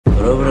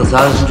For over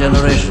 1,000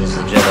 generations,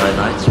 the Jedi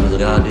Knights were the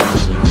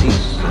guardians of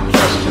peace and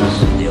justice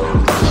in the Old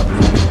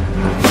Republic.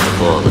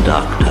 Before the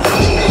Dark Times,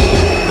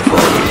 before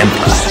the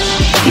Empire.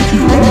 If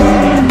you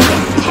remain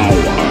the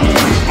power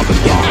of the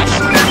dark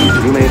side,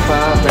 you may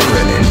fire when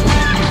ready.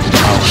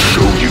 I'll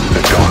show you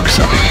the dark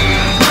side.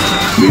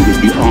 We would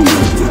be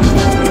honored if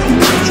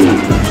you would join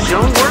us.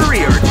 Don't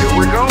worry, R2.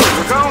 We're going.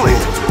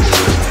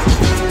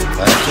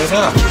 Back it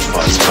up.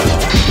 What's going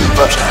on?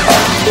 First of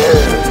all,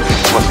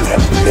 what you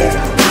have there.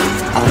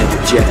 I am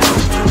a Jedi,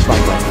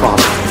 like my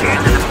father.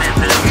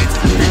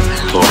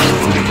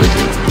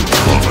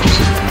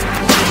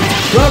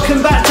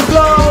 Welcome back to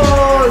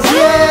Blows!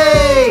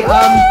 Yay!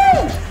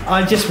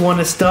 I just want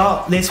to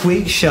start this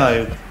week's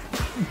show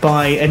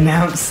by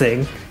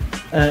announcing,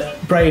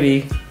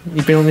 Bradie,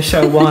 you've been on the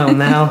show a while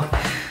now.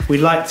 We'd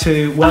like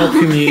to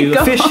welcome you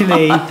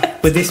officially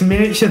with this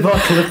miniature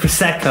bottle of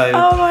Prosecco.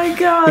 Oh my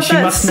god, which you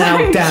must now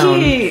down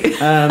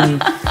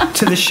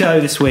to the show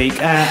this week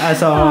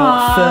as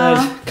our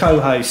third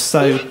co-host.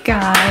 So,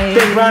 guys,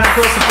 big round of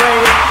applause for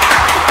Bradie.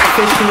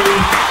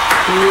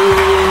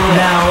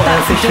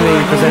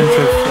 Officially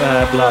presenter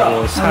of Blood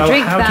Wars. How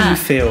do you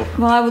feel?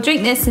 Well, I will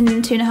drink this in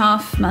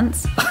 2.5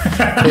 months.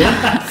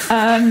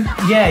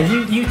 Yeah,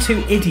 you two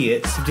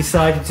idiots have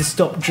decided to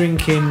stop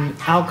drinking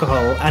alcohol,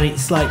 and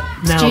it's like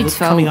now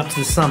coming up to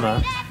the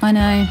summer. I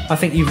know. I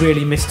think you've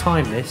really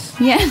mistimed this.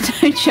 Yeah,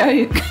 don't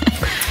joke.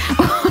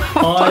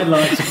 I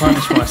like to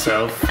punish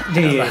myself at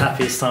Do you? the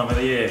happiest time of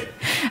the year.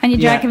 And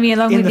you're dragging me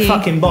along in with the you.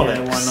 fucking bollocks.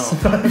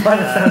 Yeah, why not? By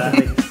the sound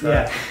of things.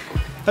 Yeah.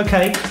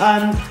 Okay.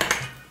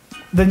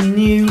 The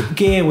new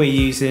gear we're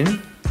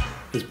using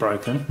It's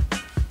broken.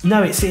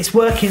 No, it's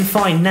working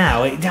fine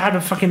now. It had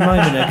a fucking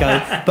moment ago.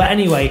 But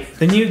anyway,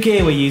 the new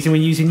gear we're using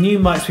new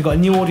mics, we've got a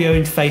new audio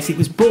interface. It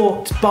was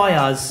bought by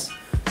us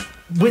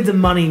with the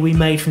money we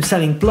made from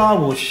selling Blah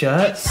Wars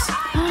shirts,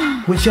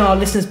 which our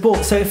listeners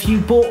bought. So if you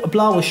bought a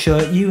Blah Wars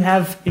shirt, you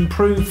have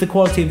improved the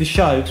quality of the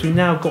show, because we've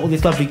now got all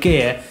this lovely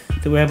gear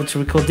that we're able to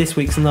record this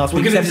week's and last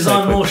We're week's going to episode.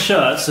 design more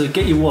shirts, so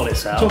get your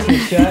wallets out. Talking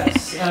of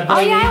shirts, Oh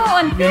yeah, I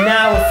want one. you're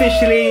now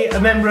officially a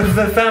member of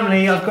the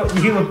family. I've got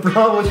you a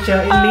Blah Wars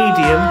shirt in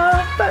medium.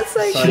 That's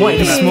so She cute.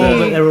 wanted a small,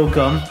 but they're all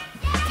gone.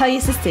 Tell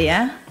your sister,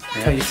 yeah?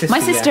 Tell your sister. My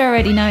sister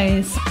already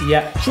knows.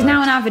 Yeah. She's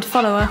now an avid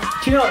follower.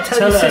 Do you know what? Tell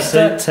Tell your her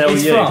sister to tell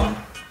it's you. from.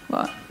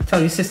 What? Tell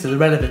your sister the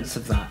relevance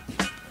of that.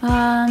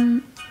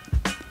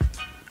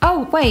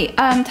 Oh wait.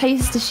 Tell your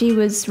sister she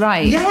was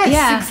right. Yes,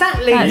 yeah.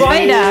 exactly. That's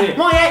Right. Vader.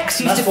 My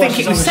ex used That's to why think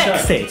it she's was on the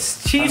show.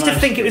 sexist. She used I to know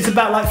think she it was did.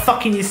 about like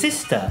fucking your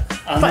sister.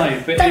 I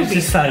know, but don't it's be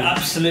just so.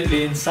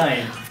 absolutely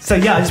insane. So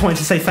yeah, I just wanted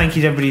to say thank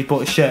you to everybody who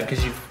bought a shirt,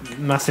 because you've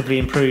massively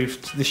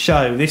improved the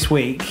show this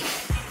week.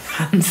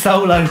 And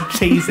solo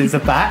teasers are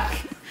back.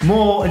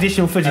 More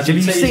additional footage. Have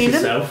you teased seen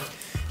them?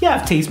 yourself? Yeah,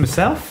 I've teased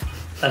myself.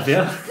 Have you?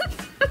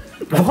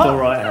 Left What? or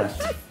right hand?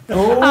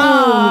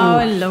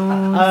 Oh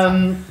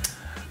lord.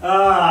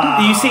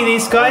 Do you see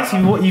these guys?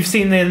 You've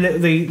seen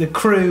the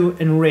Crew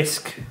and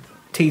Risk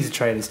teaser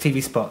trailers,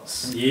 TV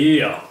spots.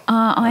 Yeah.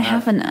 I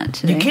haven't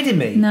actually. You kidding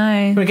me?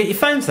 No. Want to get your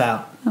phones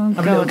out? Oh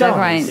Have a little god, go on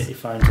right. Get your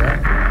phones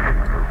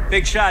out.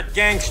 Big shot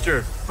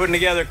gangster putting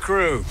together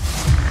crew.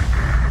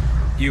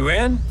 You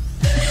in?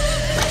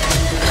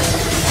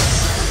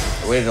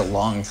 I waited a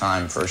long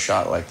time for a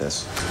shot like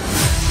this.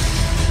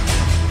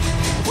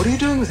 What are you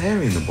doing with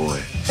Harry and the boy?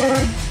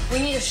 We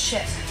need a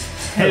ship.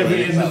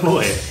 Harry and the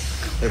boy.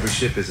 Every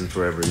ship isn't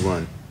for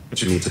everyone,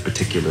 but you need a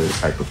particular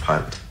type of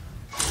pilot.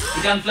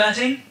 You done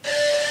flirting?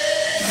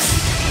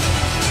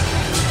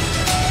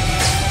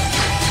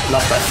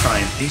 Love that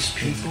train. These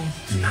people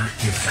are not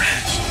your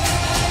friends.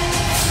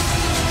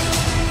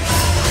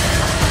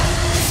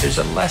 There's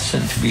a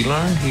lesson to be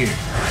learned here.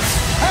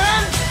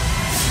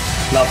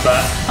 Love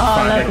that. Oh,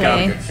 Find a lovely.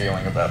 gun. Good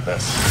feeling about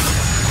this.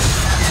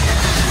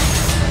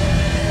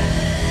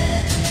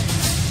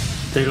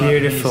 Do you like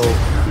Beautiful. music?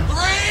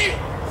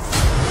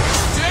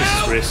 This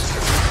is Risk.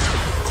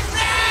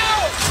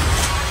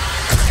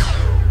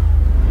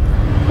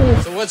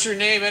 So what's your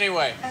name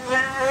anyway?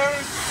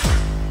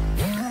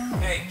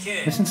 Hey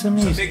kid. Listen to the Some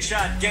music. big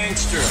shot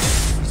gangster.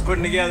 He's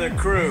putting together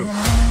crew.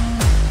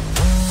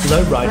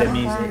 Lowrider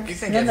music. You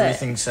think Love it.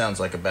 everything sounds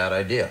like a bad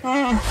idea?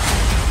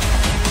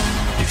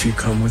 If you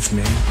come with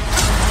me,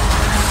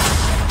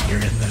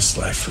 you're in this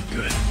life for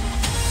good.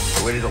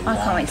 I waited a long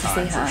can't wait to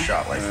time see for a her.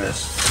 shot like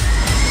this.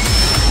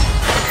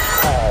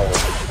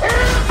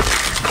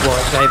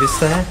 Warwick Davis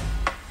there.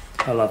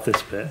 I love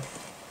this bit.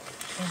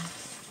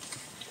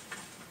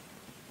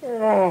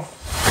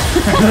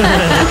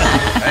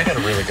 I got a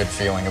really good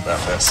feeling about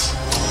this.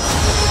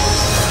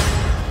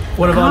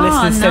 One of our Oh,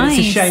 listeners said it's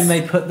a nice. shame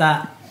they put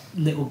that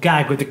little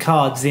gag with the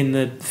cards in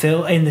the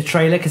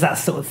trailer, because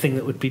that's the sort of thing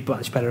that would be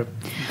much better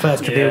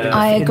first revealed in,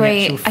 I in the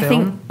agree. actual I film.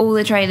 think all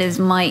the trailers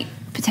might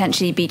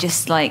potentially be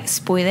just like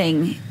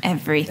spoiling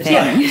everything.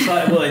 Yeah, it's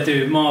like what they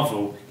do with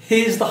Marvel.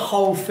 Here's the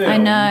whole film. I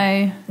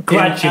know.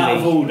 Gradually. Out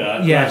of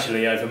order, Yeah.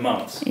 gradually over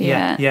months.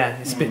 Yeah.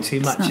 It's a bit too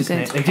much, not isn't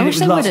good. it? They I did it wish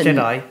with they Last wouldn't.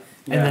 Jedi,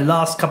 and Yeah. the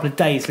last couple of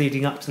days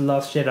leading up to The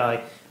Last Jedi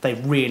they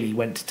really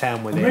went to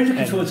town with I'm it. really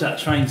looking And- forward to that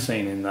train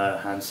scene in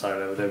Han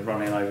Solo where they're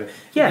running over.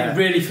 Yeah. It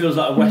really feels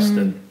like a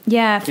Western.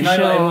 Yeah, for You know, like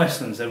in sure.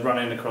 Westerns, they're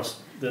running across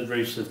the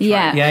roofs of trains.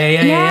 Yeah.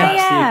 Yeah.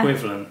 That's the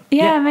equivalent.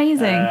 Yeah,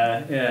 amazing.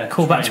 Yeah.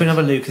 Call back to trains.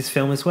 another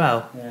Lucasfilm as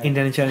well. Yeah.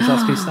 Indiana Jones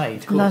Last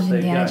Crusade. Love there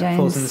you Indiana go.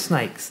 Falls in the Jones.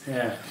 Snakes.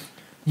 Yeah.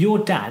 Your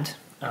dad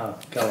Oh,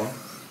 go on.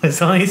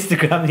 was on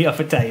Instagram the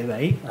other day,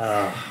 mate.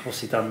 What's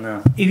he done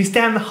now? He was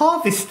down the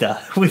Harvester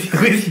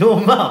with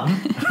your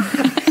mum.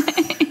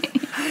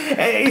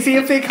 Is he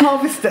a big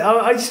Harvester?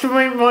 I just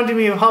reminded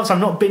me of Harvester. I've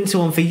not been to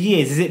one for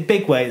years. Is it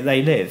big where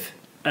they live?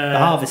 The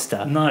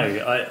Harvester? No,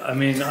 I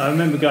mean, I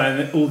remember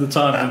going all the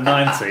time in the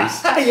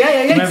 90s.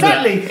 yeah, Remember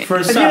exactly. that? For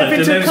a Have you ever salad, been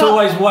and to a there was car-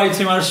 always way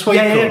too much sweet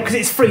Yeah, corn. because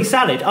it's free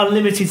salad,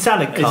 unlimited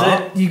salad Is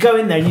cart. it? You go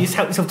in there and you just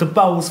help yourself to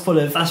bowls full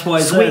of That's why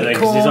he's sweet there then,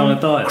 'cause corn, he's on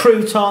a diet.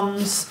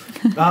 croutons.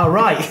 Oh,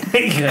 right.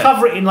 You can Yeah.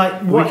 cover it in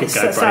like We what? could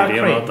go sour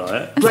Bradie cream. on our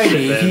diet.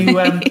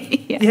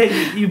 Brady,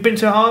 Then- you've been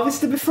to a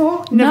Harvester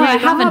before? No, Never I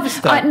eaten a haven't.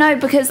 Harvester? No,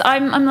 because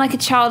I'm like a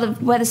child of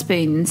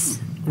Weatherspoons.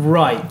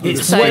 Right,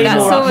 it's So way that's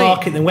more all we-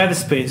 upmarket than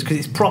Weatherspoons because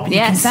it's proper. You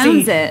Yeah, can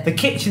sounds see it. the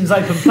kitchen's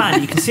open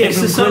plan. You can see It's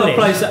the everyone sort of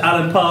grilling. place that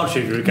Alan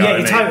Partridge would go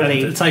Yeah,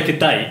 totally. and take a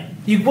date.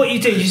 What you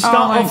do is you Oh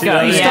start my off,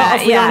 God, you yeah, start off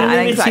with yeah, I know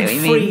unlimited exactly what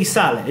you mean. free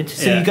salad,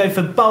 so Yeah. you go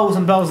for bowls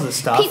and bowls of the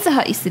stuff. Pizza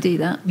Hut used to do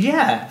that.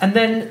 Yeah, and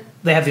then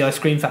they have the ice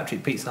cream factory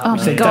at Pizza Hut, Oh which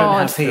my they don't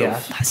God. have here.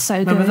 That's so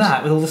Remember good.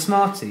 that with all the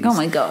Smarties? Oh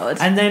my God.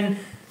 And then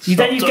you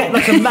get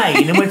like a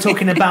main, and we're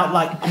talking about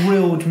like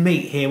grilled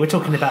meat here. We're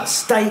talking about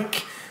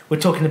steak. We're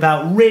talking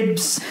about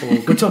ribs.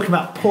 We're talking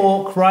about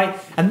pork, right?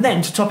 And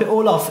then to top it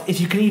all off, if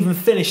you can even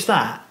finish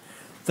that,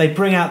 they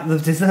bring out the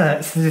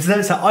desserts. The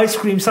desserts are ice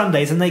cream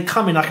sundaes, and they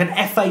come in like an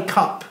FA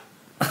Cup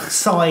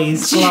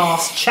size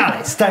glass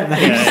chalice, don't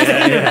they?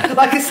 Yeah.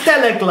 Like a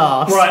Stella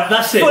glass. Right,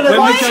 that's it. Full of When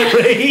ice we,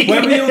 cream.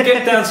 when we all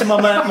get down to my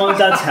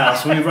dad's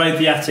house, when we raid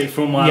the attic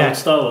for all my Yeah. old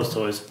Star Wars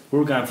toys, we're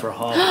all going for a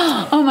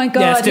harvest. Oh my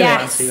God, Yeah, let's do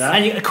yes. See that?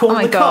 And you corn Oh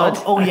my the cob.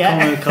 God. Oh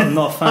yeah. I'm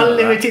not a fan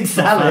Unlimited of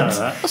that. Not a fan of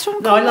salad. that. What's wrong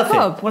with No, I love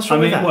Cobb? it. What's I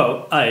wrong mean, with that?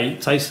 well,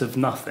 taste of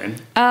nothing.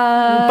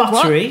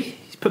 Buttery.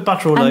 You put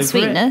butter all over And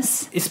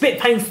sweetness. it. It's a bit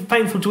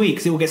painful to eat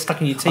because it will get stuck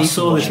in your teeth. I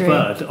saw this True.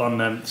 bird on,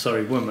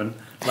 woman,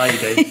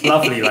 lady,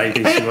 lovely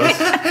lady she was,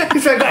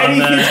 So got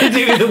anything to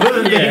do with the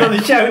woman being yeah. on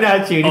the show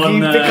now, Jude? If on, you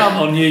become,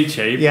 on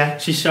YouTube. Yeah.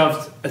 She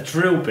shoved a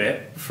drill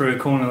bit through a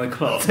corner of the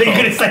cloth. so you're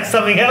going to say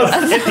something else?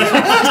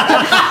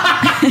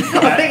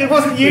 I think it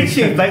wasn't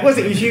YouTube, mate. Was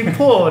it? It was you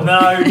porn. No,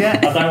 Yeah.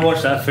 I don't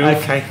watch that film.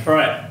 Okay.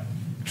 Right,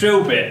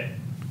 drill bit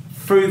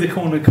through the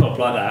corner of the cob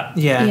like that.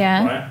 Yeah.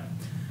 Yeah. Right,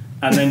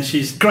 and then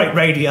she's Great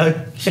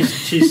radio.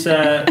 she's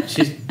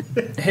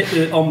hit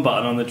the on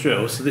button on the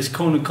drill, so this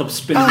corner cob's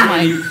spinning Oh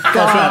my really fast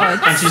God.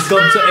 round, and she's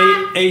gone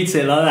to eat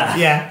it like that.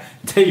 Yeah.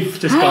 Teeth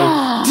just go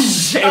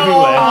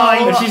everywhere,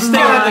 Oh and she's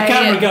staring at the my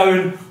camera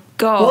going,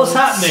 God. "What's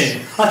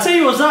happening?" I tell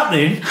you what's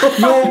happening.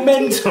 You're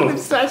mental.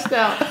 Slashed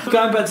out.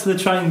 Going back to the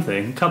train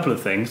thing, a couple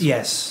of things.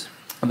 Yes.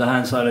 The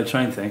Han Solo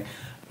train thing.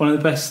 One of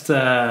the best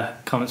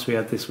comments we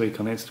had this week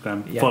on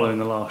Instagram following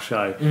the last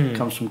show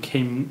comes from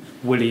Kim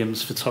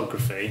Williams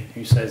Photography,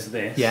 who says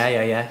this.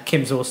 Yeah.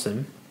 Kim's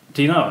awesome.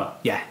 Do you know her?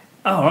 Yeah.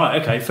 Oh,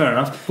 right, okay, fair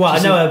enough. Well,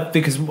 She I know said- her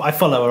because I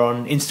follow her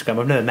on Instagram.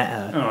 I've never met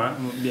her. All right,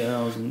 well, yeah,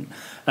 I wasn't.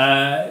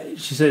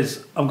 She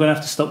says, I'm going to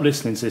have to stop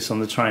listening to this on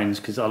the trains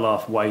because I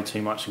laugh way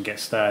too much and get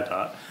stared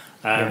at.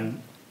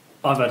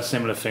 I've had a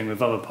similar thing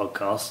with other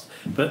podcasts,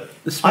 but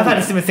I've had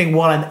a similar thing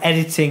while I'm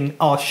editing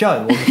our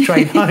show on the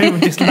train home,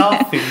 just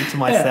laughing to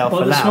myself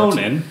well, aloud. this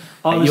morning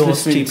I at was your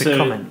listening stupid to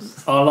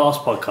comments. our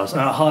last podcast,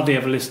 and I hardly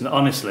ever listen.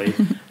 Honestly,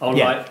 I'll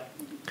Yeah. like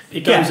it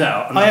goes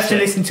out. And I have that's to it.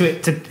 listen to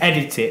it to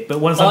edit it, but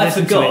once I I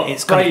listen to forgot it,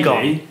 it's kind of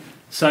Bradie gone.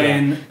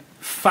 saying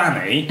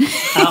Fanny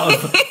out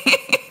of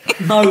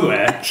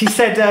nowhere. She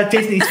said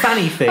Disney's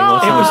Fanny thing or Oh,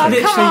 something. was come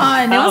literally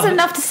on. It out was of-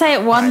 enough to say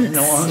it once.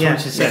 No, that's Yeah.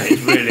 what she said.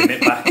 It's reeling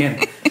it back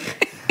in.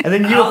 And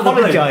then you Out of the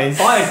blue. apologise.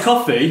 I had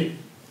coffee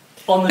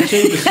on the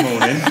tube this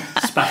morning,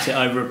 spat it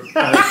over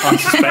an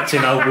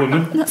unsuspecting old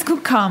woman. That's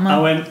called karma. I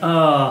went,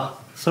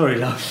 sorry,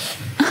 love.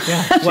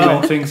 Yeah. She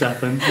went, things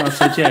happen. I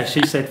said, yeah,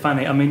 she said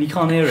Fanny. I mean, you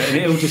can't hear it, and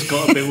it all just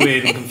got a bit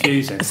weird and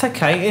confusing. It's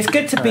okay. It's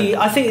good to be.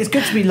 I think it's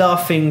good to be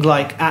laughing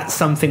like at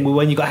something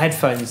when you've got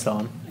headphones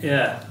on.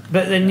 Yeah.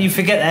 But then you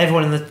forget that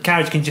everyone in the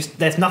carriage can just.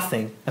 There's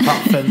nothing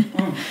apart from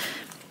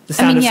the I sound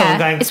mean, of someone yeah,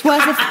 going. it's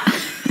worse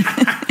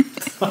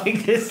if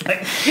Like this, like,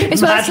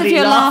 it's worse if madly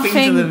you're laughing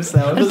laughing, to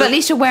themselves. but at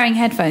least you're wearing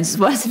headphones. It's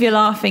worse if you're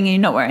laughing and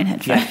you're not wearing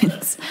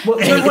headphones. Well,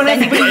 do you remember when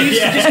everybody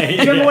used to Yeah, just, do you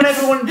remember yeah. when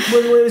everyone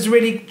when it was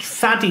really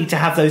faddy to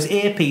have those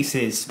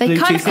earpieces? They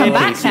kind of Bluetooth come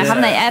back earpieces? now,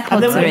 haven't they? And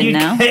AirPods then are what in you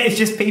now. get is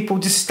just people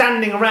just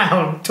standing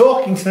around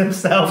talking to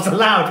themselves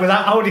aloud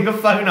without holding a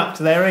phone up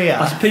to their ear.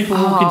 There's people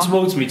walking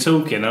towards me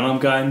talking, and I'm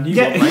going, you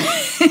Yeah. what,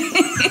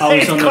 mate? I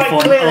was It's on the quite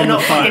phone. clear they're On the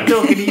not fucking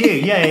phone. talking to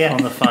you. Yeah.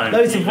 On the phone.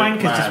 Loads of You look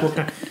wankers just mad. walking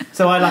around.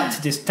 So I like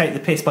to just take the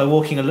piss by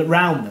walking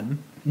around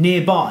them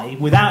nearby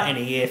without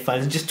any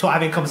earphones and just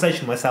having a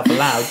conversation with myself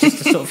aloud just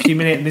to sort of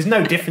humiliate them. There's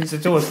no difference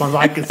at all as far as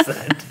I'm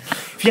concerned.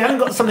 If you haven't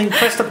got something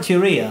pressed up to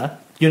your ear,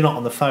 you're not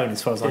on the phone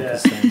as far as I'm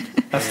concerned.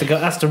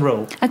 That's the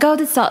rule. A girl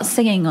did start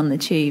singing on the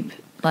tube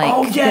the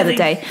other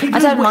day. People I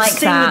don't want to like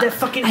sing that. with their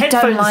fucking I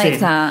headphones don't like in.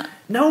 that.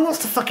 No one wants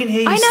to fucking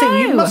hear you I sing.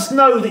 You know. must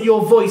know that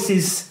your voice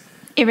is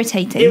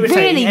Irritating.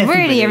 Irritating Really,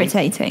 everybody. really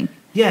irritating.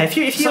 yeah. If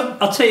you So,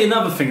 I'll tell you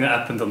another thing that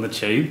happened on the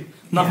tube.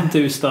 Nothing to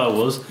do with Star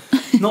Wars.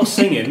 Not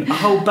singing. A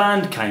whole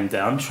band came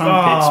down.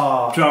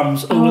 Trumpets,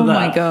 drums, all of that.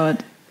 Oh my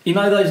god. You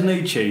know those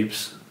new tube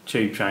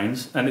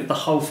trains, and the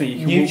whole thing you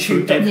can walk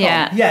through.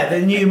 Yeah.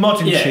 the new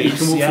modern Yeah, you tubes.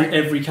 can walk through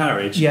every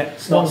carriage. Yeah,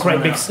 Starts one great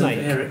coming big out, snake.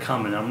 I hear it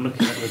coming. I'm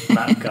looking at the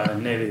map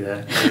going, nearly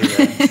there,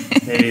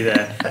 nearly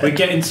there. We're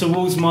getting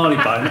towards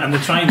Marylebone and the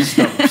train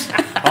stops.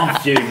 I'm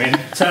fuming.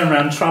 Turn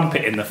around,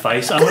 trumpet in the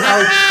face. I went,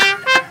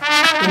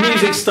 oh, the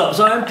music stops.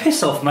 I went,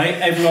 piss off,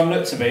 mate. Everyone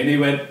looked at me and he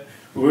went,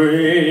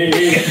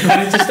 whee.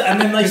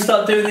 And then they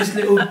start doing this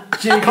little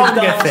jig Conga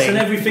dance thing. and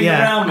everything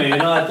around me,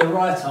 and I had the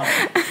right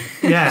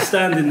arm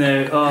standing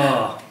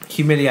there.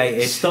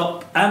 Humiliated.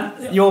 Stop.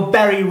 And your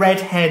berry red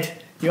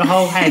head, your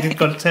whole head has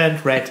got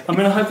turned red. I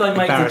mean, I hope they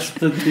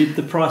make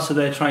the price of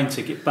their train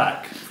ticket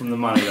back from the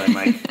money they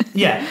make.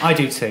 Yeah, I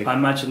do too. I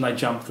imagine they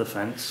jump the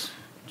fence,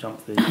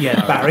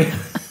 the barrier.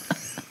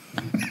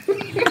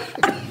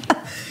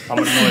 I'm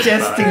annoyed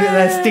Suggesting about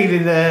that they're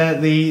stealing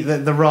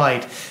the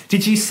ride.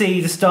 Did you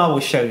see the Star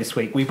Wars show this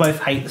week? We both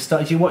hate the Star.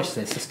 Did you watch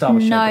this? The Star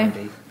Wars show,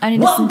 Bradie? I only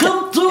listened to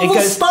Welcome to It the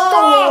goes,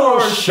 Star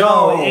Wars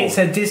show. It's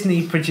a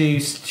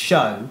Disney-produced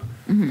show,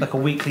 like a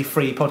weekly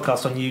free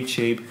podcast on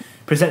YouTube,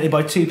 presented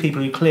by two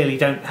people who clearly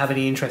don't have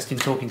any interest in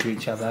talking to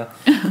each other.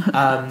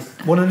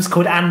 One of them's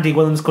called Andy,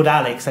 one of them's called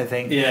Alex, I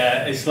think.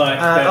 Yeah, it's like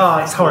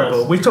it's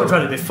horrible. We've talked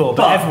about it before,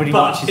 but everybody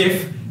watches it.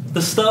 If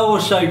the Star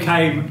Wars show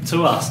came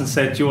to us and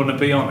said, "Do you want to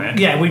be on it?"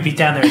 Yeah, we'd be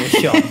down there in the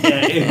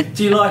shop.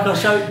 Do you like our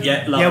show?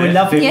 Yeah, love it. We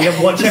love it. Yeah.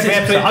 We watch every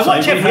episode. I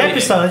watch every hate it.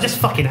 episode. I just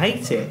fucking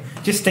hate it.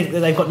 Just think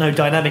that they've got no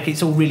dynamic.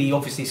 It's all really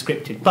obviously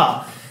scripted.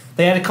 But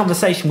they had a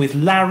conversation with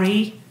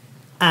Larry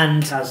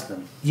and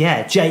Kasdan.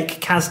 Yeah,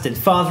 Jake Kasdan,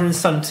 father and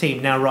son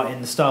team, now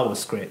writing the Star Wars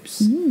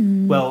scripts.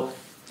 Well,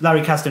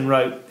 Larry Kasdan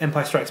wrote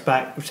Empire Strikes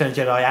Back, Return of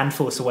the Jedi, and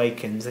Force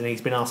Awakens, and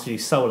he's been asked to do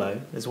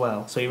Solo as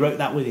well. So he wrote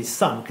that with his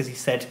son because he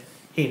said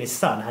he and his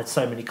son had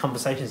so many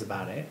conversations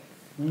about it.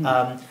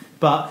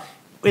 But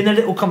in a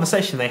little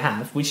conversation they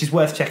have, which is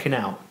worth checking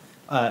out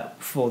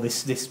for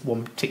this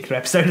one particular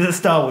episode of the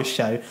Star Wars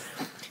show,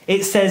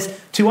 it says,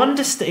 to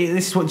understand,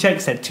 this is what Jake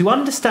said, to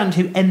understand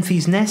who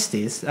Enfys Nest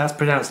is, that's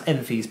pronounced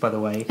Enfys, by the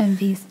way.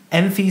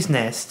 Enfys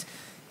Nest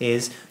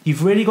is,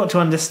 you've really got to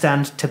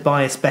understand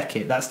Tobias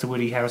Beckett, that's the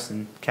Woody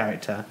Harrelson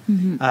character,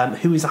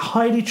 who is a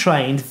highly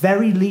trained,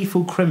 very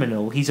lethal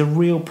criminal. He's a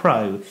real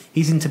pro.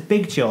 He's into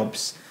big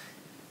jobs.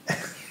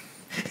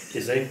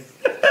 Is he?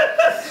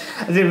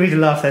 I didn't really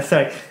laugh there,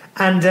 sorry.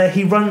 And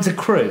he runs a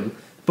crew.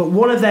 But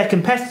one of their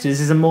competitors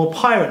is a more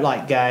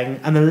pirate-like gang,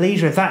 and the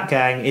leader of that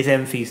gang is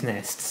Enfys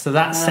Nest. So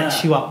that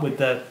sets you up with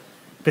the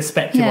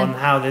perspective on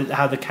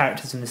how the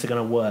characters in this are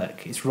going to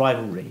work. It's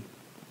rivalry.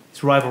 It's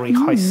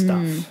heist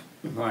stuff.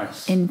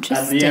 Nice.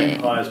 Interesting. And the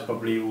Empire's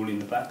probably all in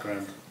the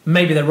background.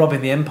 Maybe they're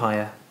robbing the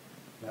Empire.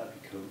 That'd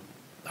be cool.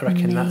 I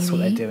reckon that's what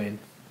they're doing.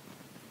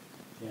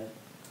 Yeah.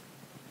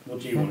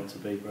 What do you want it to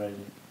be, Bradie?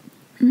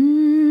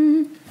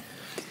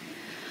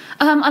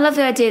 I love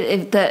the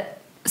idea that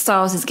Star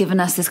Wars has given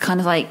us this kind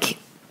of like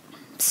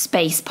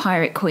space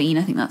pirate queen.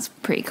 I think that's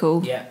pretty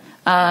cool. Yeah.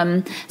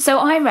 So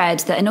I read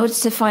that in order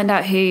to find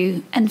out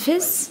who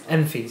Enfys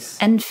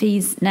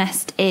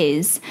Nest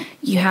is,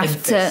 you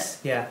have to.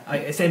 Yeah,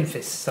 it's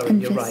Enfys. Sorry,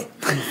 you're right.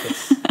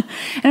 Enfys.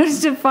 In order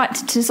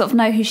to sort of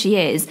know who she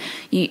is,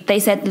 they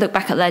said look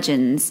back at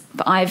Legends,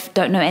 but I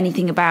don't know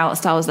anything about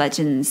Star Wars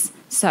Legends.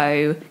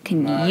 So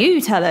can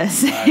you tell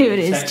us who it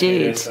is,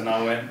 Jude? And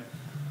I went,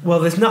 well,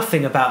 there's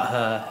nothing about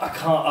her. I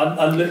can't.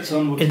 I looked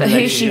on. But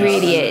who she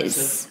really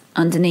is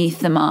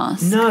underneath the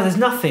mask. No, there's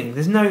nothing.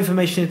 There's no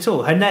information at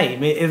all. Her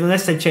name,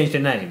 unless they've changed her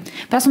name.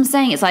 But that's what I'm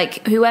saying. It's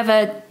like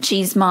whoever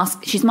she's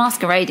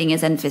masquerading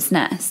as Enfys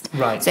Nest.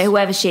 Right. So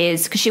whoever she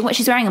is, because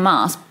she's wearing a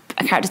mask.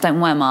 Characters don't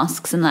wear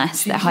masks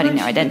unless they're hiding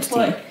their identity.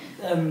 Like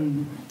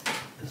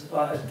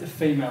the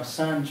female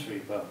sand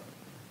trooper.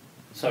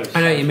 Sorry,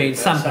 I know what you mean,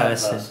 sand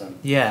person.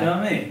 Yeah. Do you know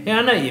what I mean? Yeah,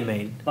 I know what you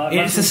mean. Like,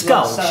 it's a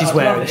skull she's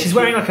wearing. She's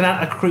wearing like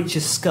a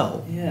creature's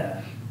skull.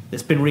 Yeah.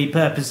 That's been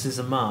repurposed as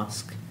a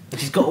mask. And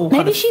she's got all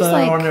kind of fur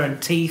on her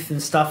and teeth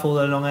and stuff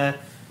all along her.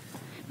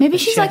 Maybe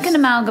she's chest. like an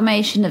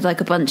amalgamation of like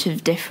a bunch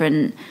of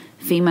different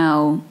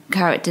female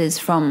characters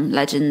from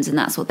Legends, and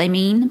that's what they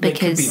mean,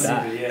 because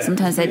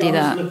sometimes they do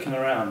that. I was looking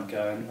around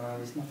going,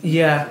 there's nothing.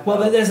 Yeah,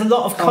 well, there's a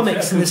lot of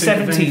comics in the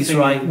 70s,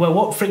 right? Well,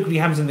 what frequently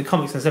happens in the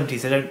comics in the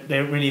 70s, they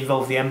don't really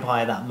involve the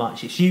Empire that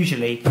much. It's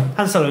usually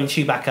Han Solo and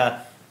Chewbacca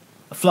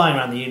are flying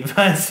around the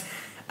universe,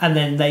 and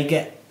then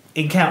they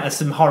encounter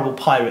some horrible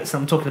pirates,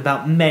 and I'm talking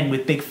about men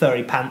with big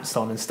furry pants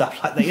on and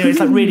stuff like that. You know, it's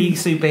like really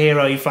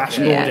superhero Flash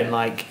Gordon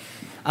like.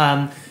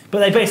 But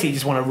they basically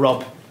just want to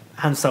rob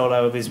Han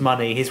Solo of his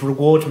money, his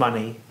reward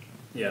money,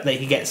 that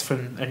he gets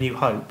from A New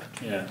Hope.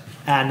 Yeah.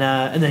 And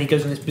then he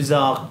goes on this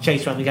bizarre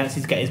chase around the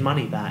galaxy to get his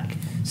money back.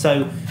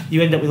 So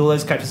you end up with all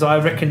those characters. So I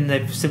reckon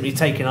they've simply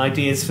taken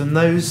ideas from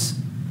those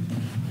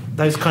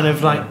kind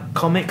of like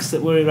comics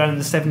that were around in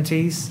the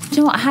 70s. Do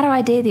you know what? I had an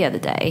idea the other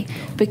day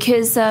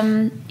because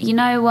you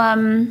know,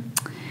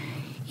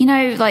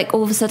 like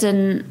all of a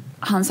sudden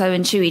Han Solo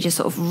and Chewie just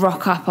sort of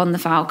rock up on the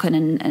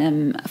Falcon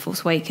and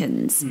Force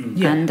Awakens,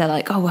 and they're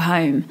like, "Oh, we're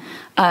home,"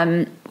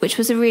 which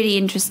was a really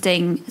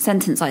interesting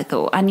sentence, I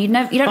thought. And you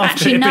don't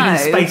actually know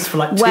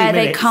where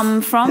they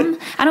come from,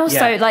 and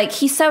also like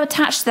he's so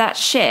attached to that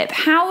ship.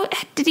 How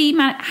did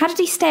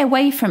he stay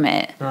away from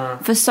it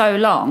for so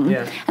long?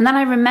 Yeah. And then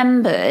I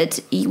remembered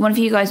one of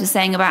you guys was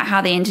saying about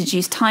how they've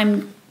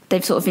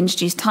sort of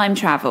introduced time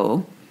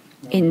travel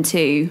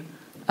into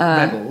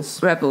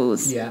Rebels,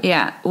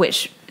 yeah,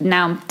 which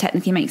now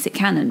technically makes it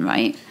canon,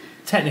 right?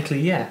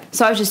 Technically, yeah.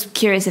 So I was just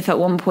curious if at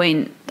one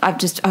point I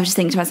was just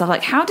thinking to myself,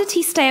 like, how did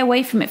he stay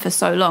away from it for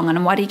so long,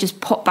 and why did he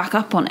just pop back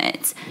up on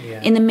it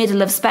in the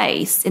middle of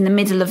space, in the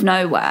middle of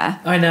nowhere?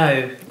 I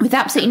know, with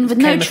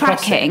no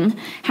tracking.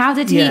 How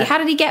did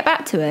he get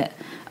back to it?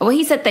 Well,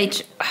 he said I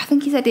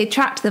think he said they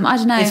tracked them. I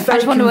don't know. I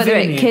just wonder whether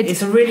it could.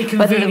 It's a really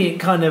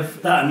convenient kind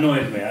of. That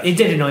annoyed me. Actually. It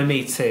did annoy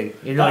me too.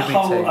 In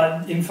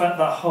fact,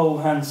 that whole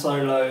Han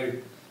Solo,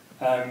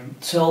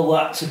 tell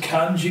that to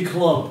Kanji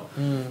Club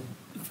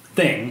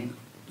thing.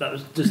 That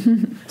was just.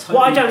 Totally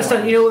I don't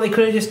understand. You know what they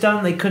could have just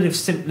done? They could have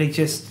simply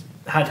just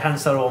had Han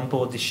Solo on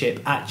board the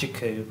ship at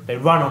Jakku. They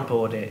run on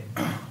board it.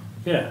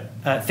 Yeah.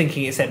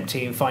 Thinking it's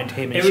empty and find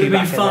him and it would have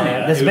been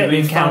funnier. There's a bit of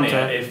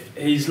encounter if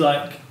he's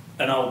like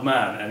an old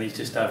man and he's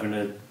just having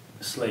a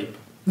sleep.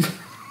 Do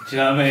you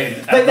know what I mean?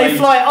 They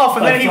fly it off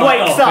and then he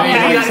wakes up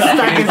and he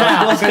staggers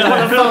out. What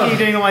the fuck are you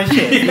doing on my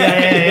ship?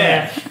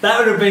 Yeah. That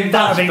would have been cool.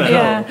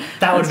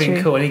 That would have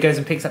been cool. And he goes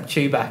and picks up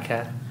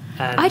Chewbacca.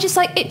 I just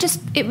like it.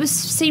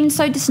 Seemed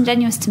so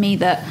disingenuous to me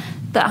that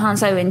Han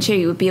Solo and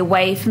Chewie would be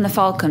away from the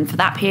Falcon for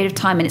that period of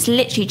time, and it's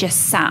literally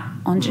just sat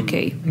on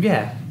Jakku.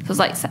 Yeah. So I was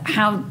like,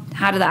 how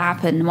did that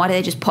happen? Why did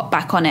they just pop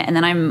back on it? And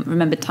then I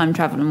remembered time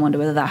travel and wonder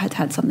whether that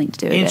had something to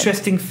do with it.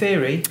 Interesting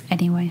theory.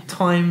 Anyway.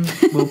 Time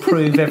will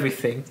prove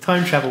everything.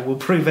 Time travel will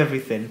prove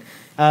everything.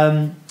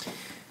 Have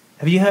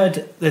you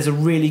heard there's a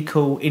really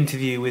cool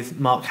interview with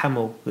Mark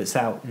Hamill that's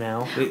out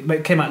now?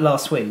 It came out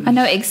last week. I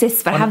know it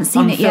exists, but I haven't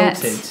seen it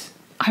yet.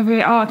 I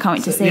can't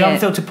wait to see it. The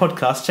Unfiltered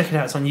podcast, check it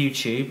out, it's on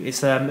YouTube.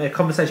 It's a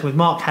conversation with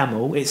Mark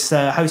Hamill. It's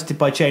hosted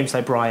by James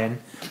O'Brien.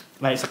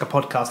 It's like a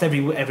podcast.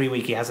 Every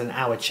week he has an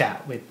hour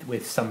chat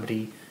with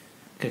somebody,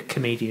 a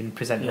comedian,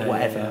 presenter,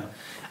 whatever,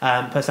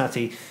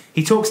 personality.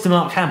 He talks to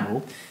Mark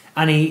Hamill,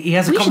 and he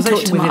has a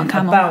conversation with him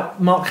about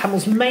Mark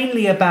Hamill's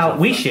mainly about.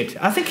 We should.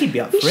 I think he'd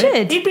be up for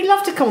it. He'd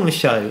love to come on the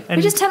show.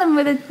 We just tell him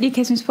we're the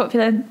UK's most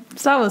popular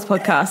Star Wars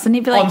podcast, and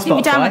he'd be like, he'd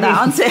be down with that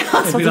on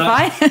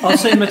Spotify. I'll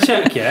send him a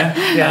check.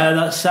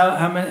 That's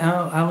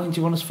how long do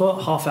you want us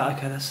for? Half hour.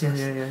 Okay, that's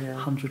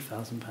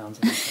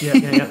 £100,000.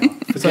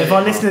 Yeah. So if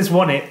our listeners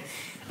want it.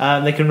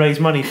 They can raise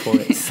money for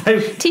it. So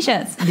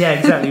T-shirts. Yeah,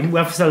 exactly. We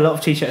have to sell a lot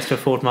of T-shirts to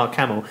afford Mark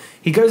Hamill.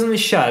 He goes on this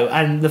show,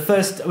 and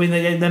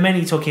they're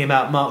mainly talking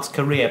about Mark's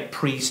career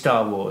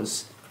pre-Star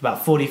Wars,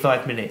 about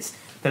 45 minutes.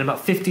 Then about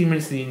 15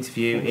 minutes of the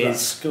interview is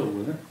school,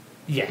 wasn't it?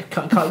 Yeah,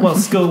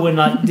 school and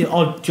like the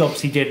odd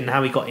jobs he did and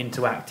how he got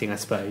into acting, I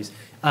suppose.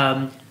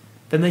 Then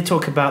they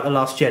talk about The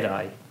Last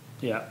Jedi.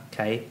 Yeah.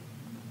 Okay.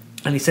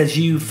 And he says,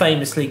 you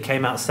famously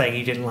came out saying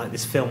you didn't like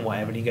this film,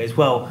 whatever. And he goes,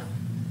 well,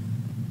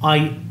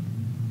 I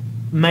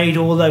made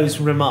all those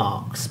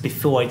remarks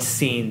before I'd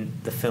seen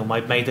the film.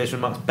 I'd made those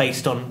remarks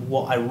based on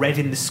what I read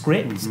in the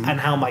script and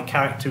how my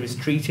character is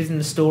treated in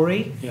the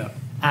story. Yeah.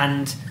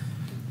 And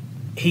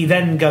he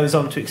then goes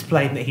on to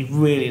explain that he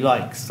really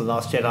likes The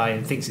Last Jedi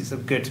and thinks it's a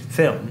good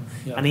film.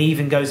 Yeah. And he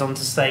even goes on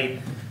to say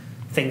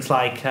things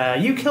like,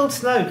 you killed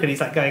Snoke. And he's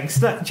like going,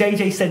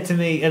 JJ said to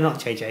me, not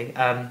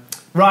JJ,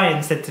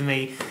 Ryan said to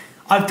me,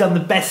 I've done the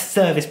best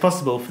service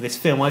possible for this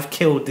film. I've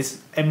killed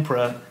this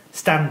Emperor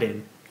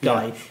stand-in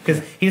guy,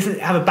 because he doesn't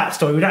have a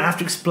backstory. We don't have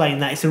to explain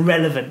that, it's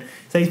irrelevant.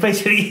 So he's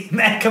basically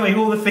echoing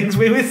all the things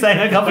we were saying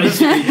a couple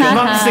of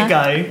months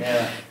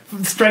ago,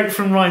 straight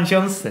from Rian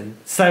Johnson.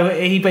 So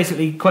he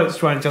basically quotes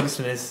Rian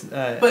Johnson as his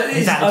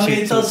attitude. I mean,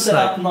 it does set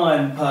up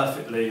 9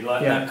 perfectly.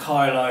 Like now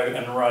Kylo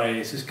and Rey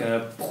is just going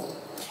to.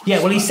 Yeah,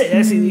 well, he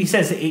says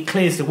that it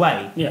clears the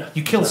way. Yeah,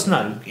 you kill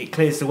Snoke, it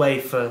clears the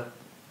way for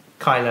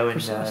Kylo and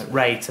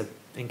Rey to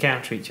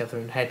encounter each other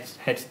and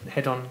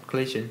head-on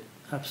collision.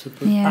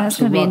 Absolutely. Yeah, that's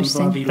going to be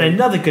interesting. But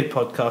another good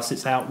podcast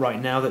that's out right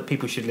now that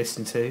people should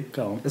listen to,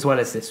 as well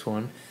as this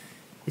one,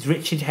 is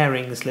Richard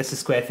Herring's Leicester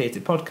Square Theatre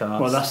podcast.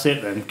 Well, that's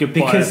it then.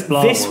 Goodbye, because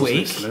this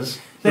week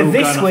they're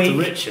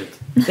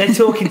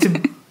talking to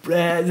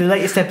the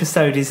latest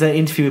episode is an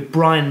interview with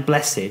Brian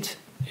Blessed,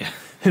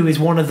 who is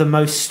one of the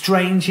most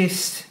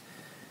strangest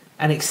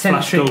and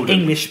eccentric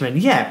Englishmen.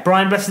 Yeah,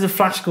 Brian Blessed of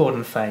Flash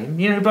Gordon fame.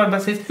 You know who Brian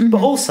Blessed is? Mm-hmm.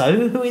 But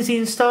also, who is he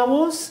in Star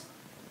Wars?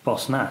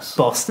 Boss Nass.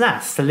 Boss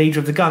Nass, the leader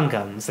of the Gun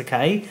Guns,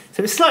 okay?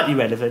 So it's slightly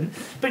relevant.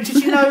 But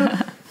did you know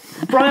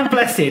Brian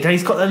Blessed, and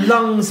he's got the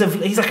lungs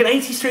of... He's like an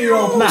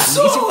 83-year-old man. He's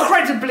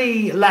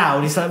incredibly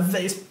loud. He's like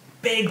this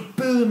big,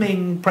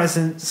 booming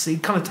presence. He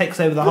kind of takes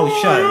over the whole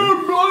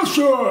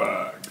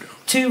show.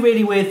 Two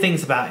really weird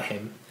things about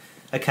him.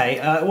 Okay,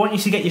 I want you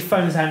to get your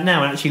phones out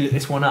now and actually look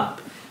this one up.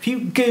 If you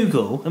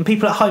Google, and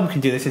people at home can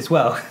do this as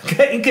well,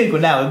 get in Google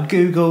now and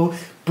Google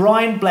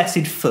Brian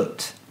Blessed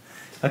foot.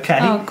 Okay.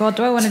 Oh God,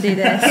 do I want to do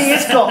this? He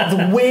has got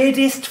the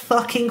weirdest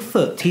fucking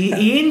foot.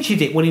 He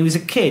injured it when he was a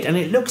kid, and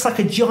it looks like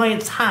a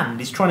giant's hand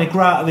is trying to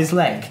grow out of his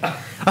leg.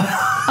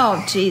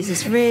 Oh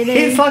Jesus, really?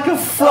 It's like a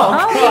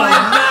frog. Oh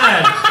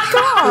my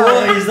God!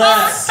 What is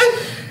that?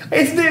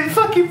 Isn't it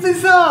fucking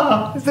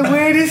bizarre? It's the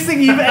weirdest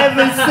thing you've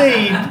ever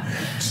seen.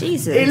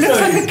 Jesus. It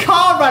looks like a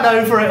car ran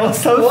over it or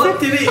something.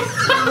 What did he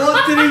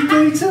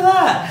do to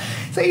that?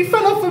 So he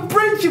fell off a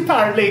bridge,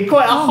 apparently,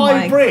 quite a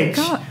high bridge.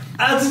 God.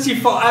 How did you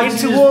fall? How did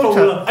Into you just fall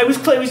water. up? He was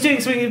doing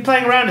something. He was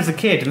playing around as a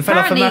kid and fell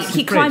off a Apparently, massive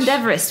he bridge. climbed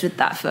Everest with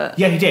that foot.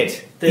 Yeah, he did.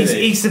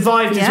 He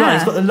survived as well.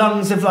 He's got the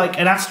lungs of like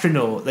an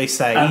astronaut. They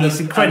say And he's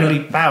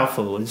incredibly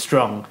powerful and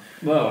strong.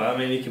 Well, I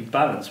mean, he can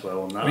balance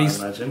well on that, I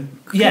imagine.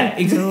 Yeah,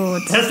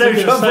 Lord. there's no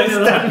trouble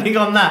standing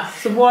on that.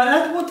 So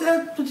why? What do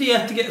you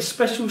have to get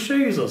special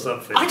shoes or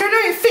something? I don't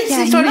know. It fits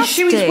Yeah, inside he his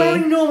shoe. must He's do.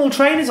 wearing normal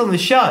trainers on the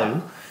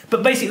show.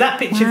 But basically, that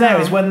picture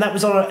there is when that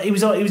was on. He was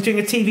doing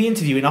a TV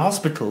interview in a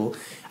hospital,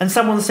 and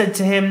someone said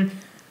to him.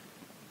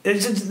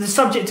 The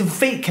subject of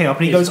feet came up,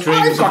 and he goes,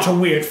 "I've got a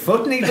weird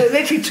foot," and he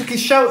literally took his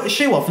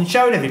shoe off and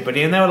showed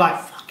everybody, and they were like,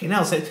 "Fucking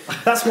hell!" So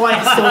that's why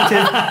it's sort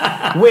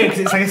of weird, because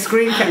it's like a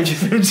screen capture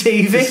from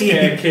TV. To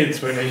scare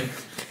kids when he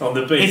on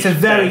the beach.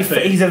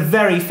 He's a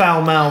very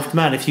foul-mouthed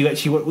man. If you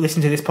actually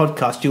listen to this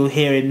podcast, you'll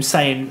hear him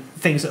saying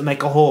things that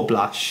make a whore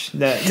blush.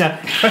 No,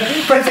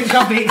 present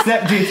company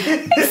accepted.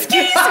 Excuse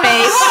me.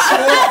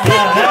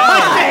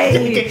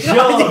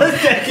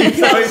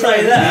 Don't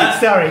say that.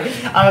 Sorry.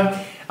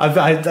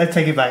 I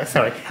take it back.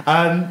 Sorry.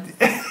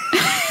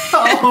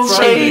 Oh,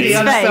 Jude's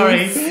I'm face.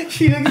 sorry.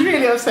 She looks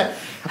really upset.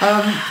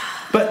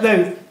 But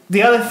no,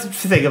 the other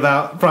thing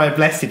about Brian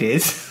Blessed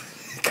is,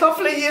 a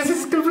couple of years,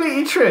 this is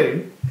completely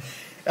true.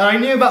 I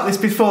knew about this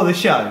before the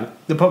show,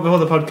 before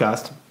the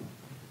podcast.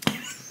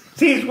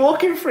 He was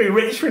walking through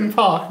Richmond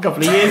Park a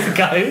couple of years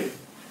ago,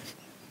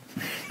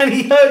 and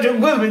he heard a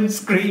woman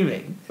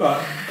screaming.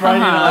 Right,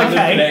 Brian and I looking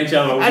at each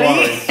other,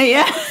 worried.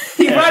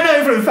 He ran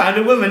over and found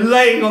a woman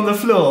laying on the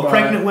floor,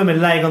 pregnant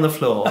woman laying on the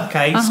floor,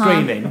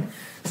 screaming.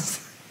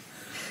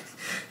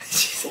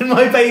 She said,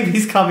 "My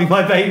baby's coming,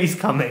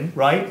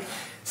 right?"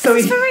 So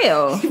Is this for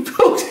real? He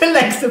pulled her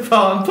legs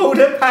apart and pulled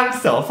her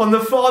pants off on the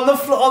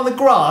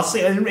grass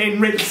in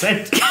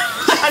Richmond,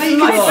 and he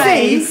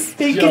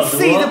could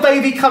see the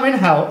baby coming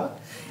out.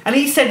 And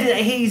he said that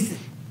he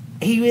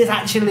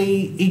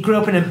grew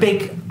up in a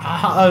big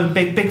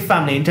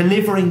family, and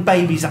delivering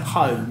babies at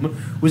home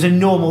was a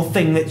normal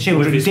thing that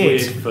children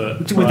did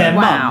with their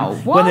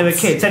mum when they were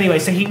kids. Anyway,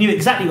 so he knew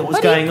exactly what was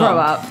going on.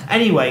 Up?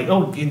 Anyway,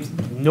 in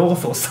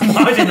North or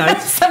somewhere, I don't know.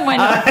 somewhere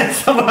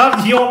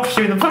up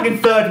Yorkshire in the fucking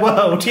third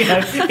world,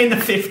 in the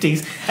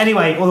 50s.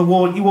 Anyway, all the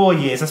war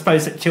years, I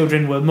suppose that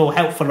children were more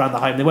helpful around the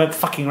home. They weren't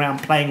fucking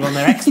around playing on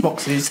their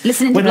Xboxes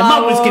Listening when to the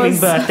mum was Star giving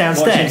Wars. birth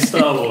downstairs. Watching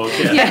Star Wars,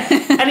 yeah.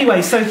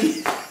 Anyway, so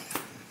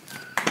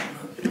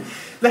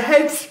the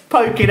head's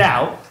poking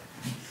out.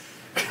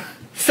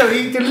 So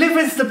he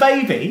delivers the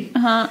baby,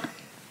 and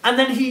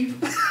then he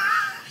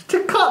to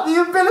cut the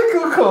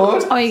umbilical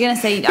cord. Oh, you're gonna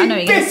say? I know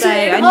what you're gonna bit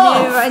say. it in I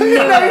half. knew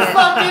No it.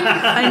 fucking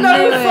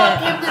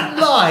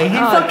lie. He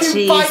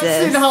fucking bites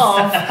in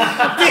half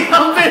the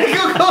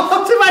umbilical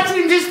cord. Imagine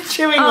him just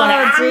chewing on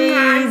it.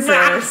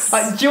 Jesus!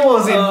 Like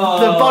Jaws in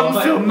the Bond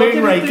film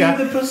Moonraker.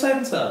 The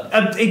placenta.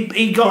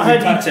 He got her.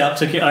 He packed it up,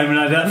 took it home, and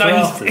had that for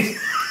after.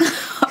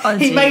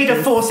 He made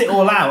her force it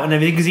all out and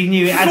everything because he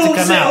knew it had to come out.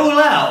 Force it all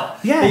out?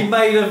 Yeah. He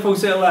made her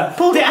force it all out.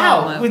 Pulled it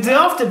out with the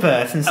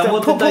afterbirth and stuff. And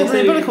what Pulled did the they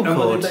umbilical do? cord.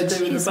 And what did they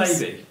do with the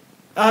baby?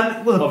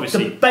 Well,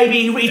 Obviously. the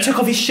baby, he took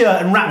off his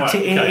shirt and wrapped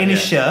it in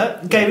his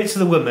shirt, gave it to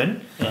the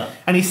woman,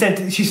 and he said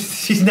that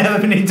she's never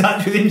been in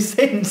touch with him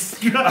since.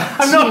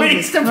 I'm not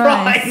really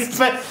surprised,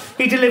 but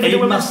he delivered a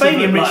woman's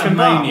baby in Richmond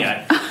Park.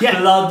 Yeah.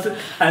 Blood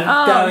and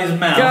down his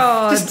mouth.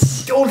 God.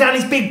 Just all down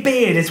his big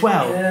beard as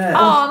well. Yeah.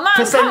 Oh man,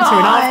 Placenta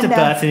come on! and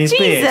afterbirth in his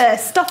beard.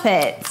 Jesus, stop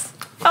it!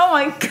 Oh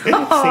my Seems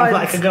God!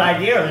 like a good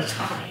idea at the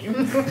time.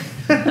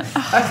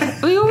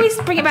 We always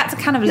bring it back to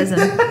cannibalism.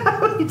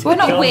 Well,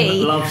 not John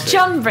we. loves it.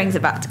 John brings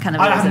it back to I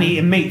cannibalism. haven't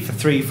eaten meat for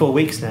 3-4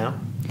 weeks now.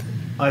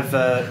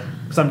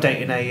 Because I'm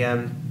dating a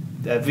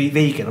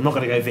vegan. I'm not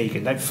going to go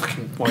vegan. Don't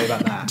fucking worry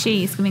about that.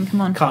 Cheese. I mean, come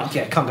on. Can't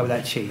go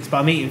without cheese. But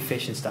I'm eating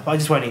fish and stuff. I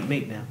just won't eat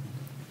meat now.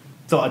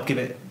 Thought I'd give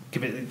it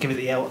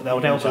the old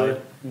elbow.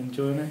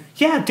 Enjoying it?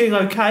 Yeah, doing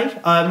okay.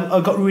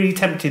 I got really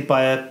tempted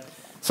by a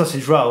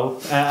sausage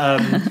roll at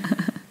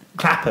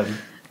Clapham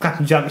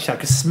Junction. I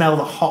could smell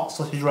the hot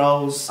sausage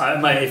rolls.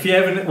 Mate, if you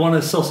ever want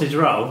a sausage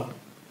roll,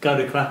 go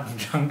to Clapham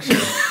Junction.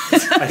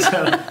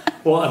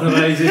 What an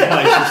amazing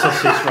place for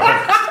sausage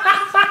rolls.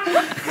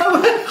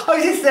 I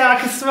was just there. I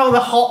could smell the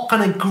hot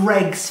kind of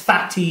Greg's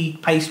fatty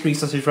pastry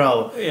sausage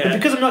roll. Yeah. But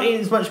because I'm not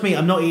eating as much meat,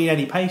 I'm not eating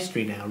any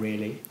pastry now,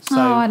 really. So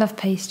Oh, I love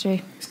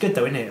pastry. it's good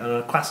though, isn't it? On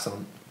a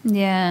croissant.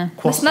 Yeah.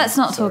 Croissants, Let's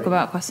not sorry. talk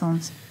about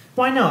croissants.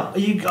 Why not?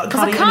 Because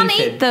I can't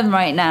eat them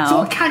right now. So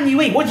what can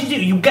you eat? What do you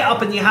do? You get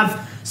up and you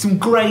have some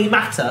grey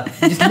matter.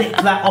 You just lick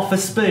that off a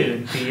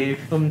spoon, do you?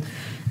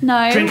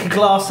 No. Drink a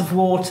glass of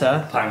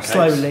water Pancakes.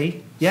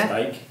 slowly. Yeah.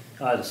 Steak.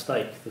 I had a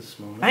steak this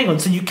morning. Hang on,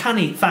 so you can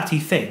eat fatty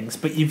things,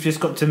 but you've just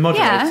got to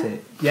moderate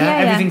it. Yeah? Yeah,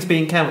 Everything's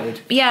being counted.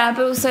 Yeah,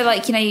 but also,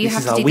 like, you know, you This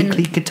have is to our do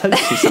weekly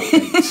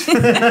ketosis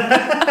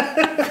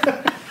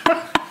update.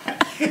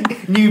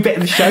 New bit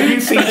of the show. Who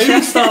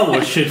in Star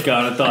Wars should go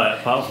on a diet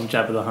apart from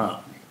Jabba the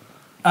Hutt?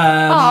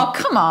 Oh,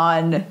 come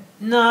on.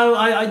 No,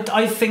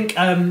 I think...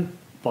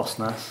 Boss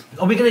Nass.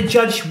 are we going to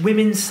judge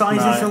women's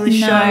sizes on the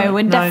show?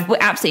 No, we're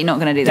absolutely not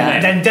going to do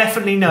that. Then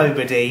definitely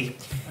nobody.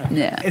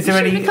 Yeah. Is there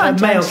any We can't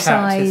male judge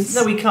characters? size.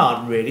 No, we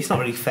can't really. It's not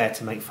really fair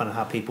to make fun of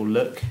how people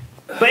look.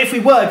 But if we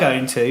were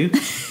going to,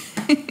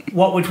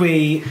 what would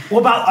we... What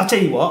about... I'll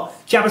tell you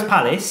what. Jabba's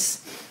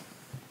Palace,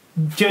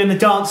 during the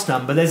dance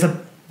number, there's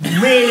a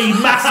really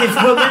massive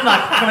woman,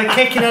 like, kind of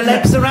kicking her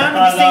legs around.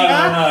 Have you seen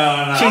her?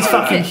 No. She's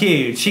fucking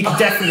huge. She could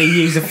definitely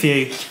use a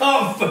few. She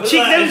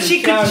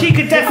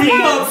could definitely...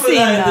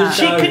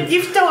 She could...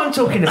 You know what I'm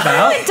talking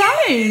about? I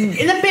don't.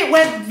 In the bit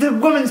where the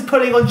woman's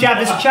pulling on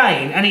Jabba's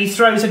chain and he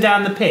throws her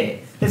down the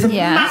pit, there's a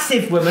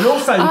massive woman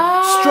also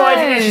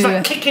striding and she's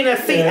like kicking her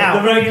feet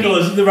out.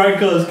 The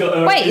Rancor's got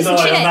her Wait, his isn't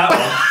eye she on that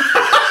one.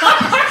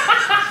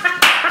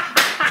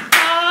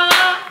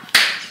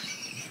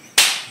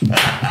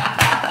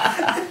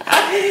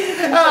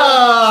 She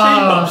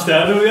bumps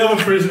down and the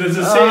other prisoners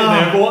are sitting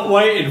there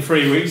waiting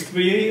 3 weeks to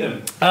be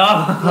eaten.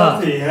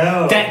 Bloody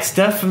hell.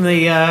 Dexter from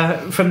the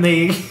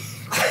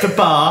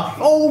bar,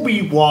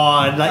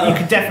 Obi-Wan, like you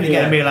could definitely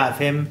get a meal out of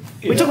him.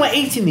 We're talking about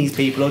eating these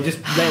people or just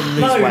letting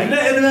them lose weight.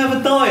 Letting them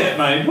have a diet,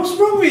 mate. What's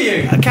wrong with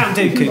you? Count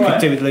Dooku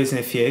could do with losing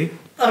a few.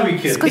 Oh, we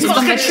could. Because He's got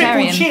like a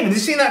vegetarian. triple chin. Have you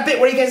seen that bit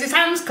where he gets his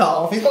hands cut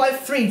off? He's got like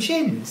 3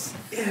 chins.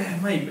 Yeah,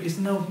 mate, but he's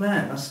an old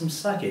man. That's some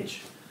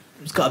saggage.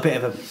 He's got a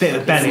bit of a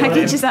belly.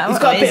 Saggage, is that He's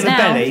what got a it bit is of a now?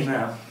 belly,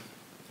 Now.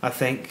 I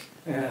think.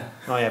 Yeah.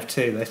 I have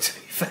too, though, to be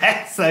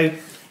fair. So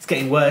it's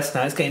getting worse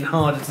now. It's getting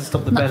harder to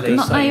stop the belly.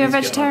 Not so now you're a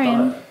he's getting on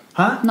vegetarian. diet.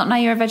 Huh? Not now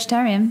you're a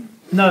vegetarian.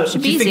 No,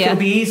 Should do be you think easier. it'll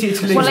be easier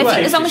to lose Well,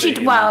 weight? as long as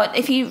easier.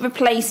 if you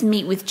replace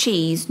meat with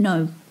cheese,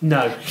 no.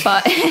 No.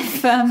 But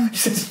if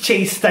It's a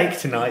cheese steak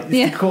tonight. It's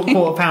Yeah. a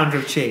quarter pounder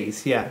of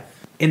cheese, yeah.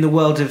 In the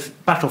world of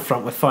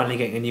Battlefront, we're finally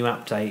getting a new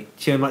update.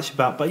 Do you know much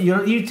about... But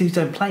you two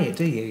don't play it,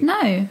 do you?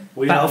 no,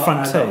 We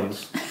Battlefront are 2.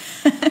 adults.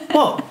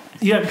 What?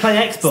 You don't play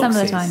Xboxes? some of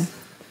the time.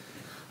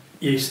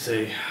 Used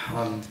to. I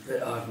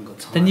haven't got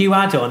time. The new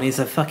add-on is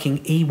a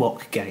fucking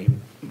Ewok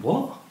game.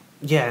 What?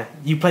 Yeah,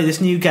 you play this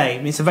new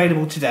game. It's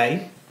available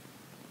today.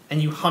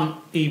 And you hunt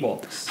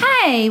Ewoks.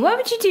 Hey, why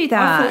would you do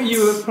that? I thought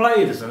you were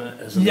played as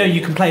an No,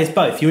 you can play as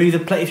both. You either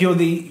play... If you're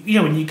the... You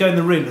know, when you go in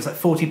the room, there's like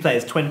 40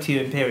 players. 20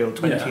 are Imperial,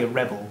 20 Yeah. are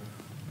Rebel.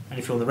 And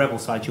if you're on the Rebel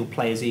side, you'll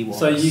play as Ewoks.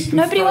 So you can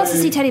Nobody wants to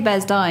throw- see teddy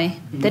bears die.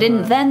 They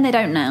didn't then. They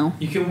don't now.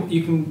 You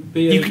can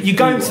be. You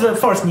go into the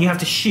forest and you have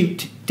to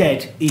shoot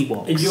dead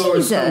Ewoks. And you're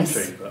Jesus.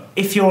 a stormtrooper,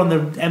 If you're on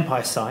the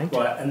Empire side.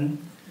 right? And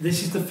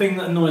this is the thing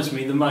that annoys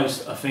me the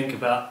most. I think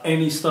about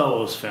any Star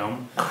Wars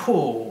film,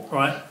 Cool.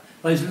 right?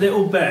 Those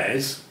little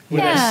bears with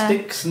Yeah. their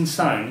sticks and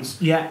stones,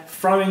 Yeah.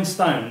 throwing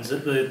stones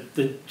at the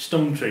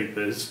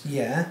stormtroopers.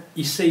 Yeah.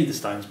 You see the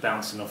stones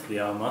bouncing off the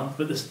armor,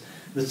 but the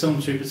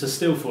stormtroopers are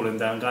still falling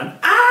down, going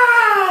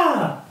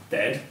ah,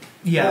 dead.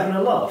 Yeah. Having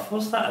a laugh.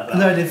 What's that about?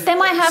 Load of They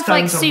might have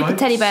like stones on super ropes.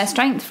 teddy bear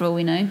strength for all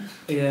we know.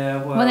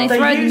 Yeah, well, When they throw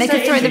them, use they could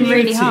their throw them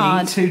really ingenuity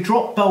hard. to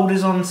drop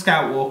boulders on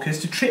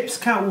Scoutwalkers, to trip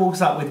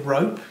Scoutwalkers up with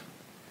rope.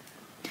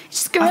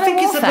 Just guerrilla I think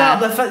it's warfare. about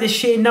the fact the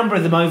sheer number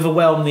of them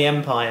overwhelm the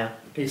Empire.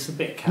 it's a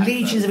bit cat,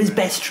 Legions of his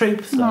best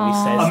troops, though, he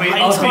Aw. says. I mean, My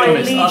I'll be entire honest,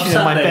 I've legion of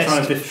sat my there best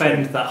trying to defend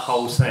troops. that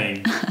whole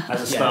scene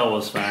as a Star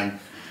Wars fan.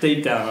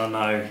 Deep down,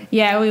 I know,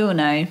 Yeah, we all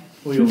know.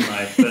 we all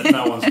know, but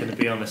no one's going to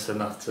be honest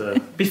enough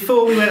to.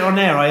 Before we went on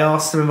air, I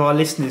asked some of our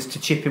listeners to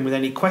chip in with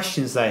any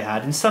questions they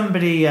had, and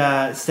somebody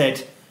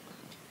said,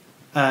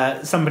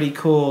 somebody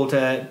called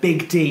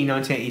Big D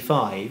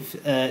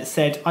 1985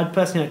 said, "I'd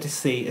personally like to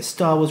see a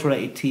Star Wars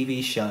related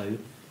TV show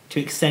to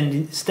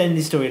extend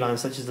the storylines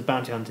such as the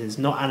Bounty Hunters,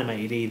 not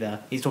animated either."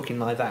 He's talking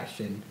live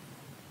action.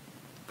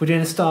 If we're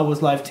doing a Star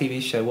Wars live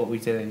TV show, what are we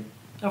doing?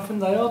 I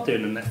think they are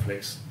doing a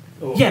Netflix.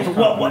 Or Yeah,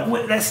 but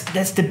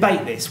let's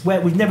debate this. Where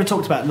we've never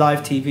talked about live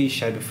TV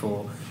show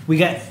before. We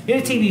get in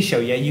a TV show,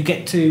 yeah, you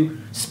get to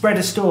spread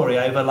a story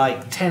over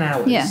like 10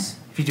 hours. Yeah.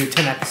 If you do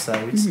 10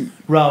 episodes,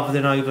 rather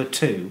than over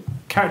 2.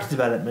 Character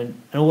development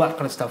and all that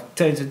kind of stuff,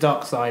 turn to the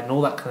dark side and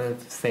all that kind of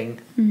thing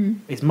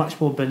is much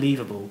more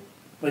believable.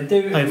 They do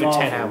it in over 10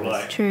 Marvel,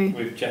 hours. like, True.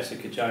 with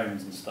Jessica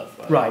Jones and stuff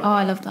like Right. Oh,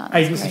 I love that.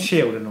 That's Agents of great.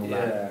 S.H.I.E.L.D. and all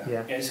that. that.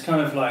 Yeah. It's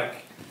kind of like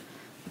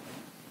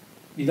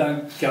you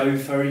don't go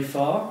very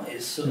far.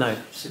 It's sort No. of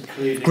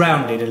secluded,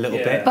 Grounded a little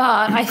bit.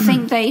 But I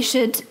think they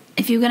should,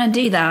 if you're going to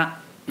do that,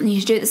 you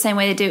should do it the same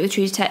way they do it with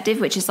True Detective,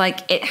 which is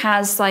like it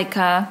has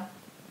a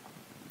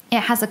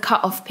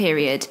cut-off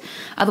period.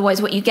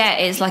 Otherwise, what you get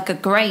is like a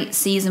great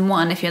season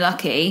 1 if you're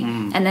lucky,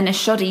 and then a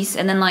shoddy,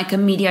 and then like a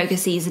mediocre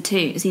season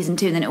 2, and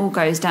then it all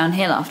goes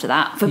downhill after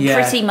that for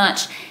pretty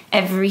much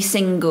every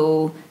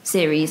single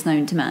series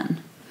known to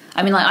man.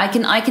 I mean, like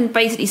I can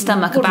basically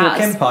stomach about.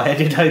 Empire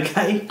did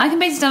okay. I can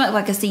basically stomach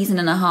like a season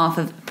and a half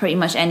of pretty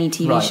much any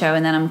TV show,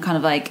 and then I'm kind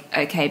of like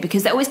okay,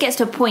 because it always gets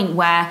to a point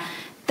where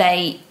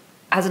they,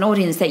 as an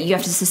audience, that you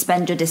have to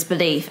suspend your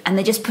disbelief, and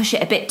they just push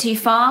it a bit too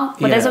far.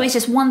 But there's always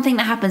just one thing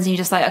that happens, and you're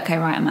just like, okay,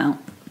 right, I'm out.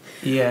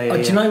 Do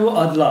you know what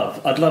I'd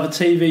love? I'd love a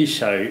TV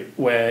show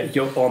where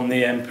you're on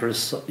the Empire's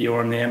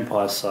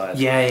side.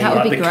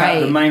 That would be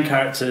great. The main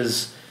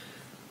characters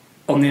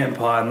on the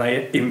Empire, and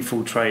they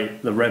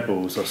infiltrate the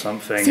rebels or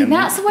something. See,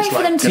 that's the way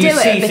for them to do it. You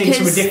see things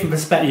from a different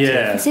perspective.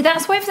 Yeah. See,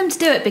 that's the way for them to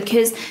do it,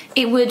 because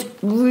it would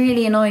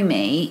really annoy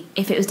me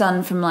if it was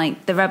done from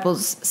like the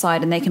rebels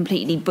side and they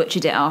completely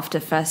butchered it after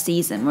first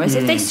season. Whereas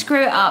if they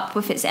screw it up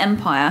with its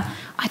Empire,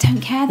 I don't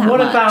care that much.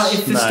 What about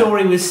if the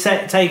story was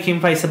taking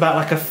place about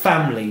like a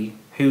family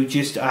who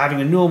just are having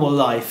a normal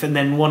life, and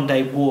then one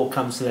day war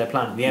comes to their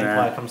planet, the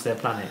Empire comes to their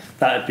planet?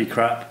 That'd be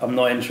crap. I'm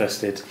not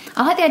interested.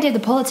 I like the idea of the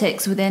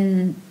politics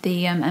within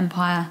the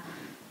Empire,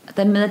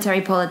 the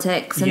military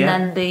politics, and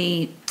then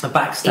the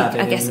backstabbing.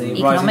 I guess and the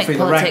economic rising through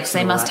politics the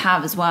they ranks must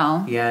have as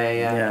well.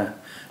 Yeah.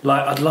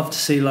 Like, I'd love to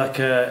see like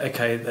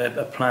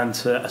a plan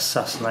to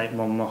assassinate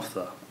Mon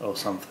Mothma or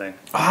something.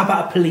 How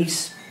about a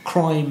police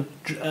crime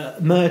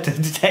murder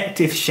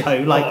detective show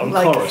like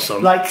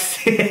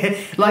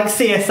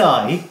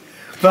CSI?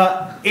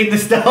 But in the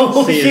Star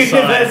Wars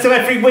universe, so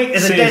every week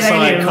there's a dead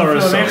alien on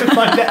the floor, they have to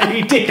find out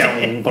who did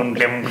it.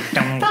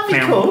 That'd be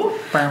cool.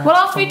 Well,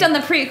 after we've done the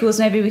prequels,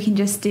 maybe we can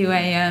just do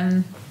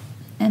a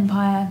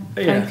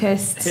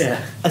Empire-focused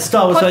a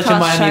Star Wars version of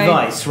Miami show.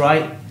 Vice,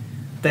 right?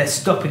 They're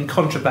stopping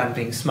contraband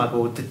being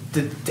smuggled.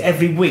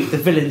 Every week, the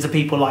villains are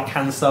people like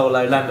Han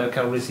Solo, Lando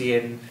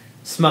Calrissian,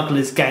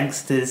 smugglers,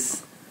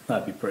 gangsters.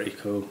 That'd be pretty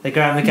cool. They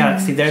go around the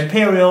galaxy. They're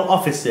Imperial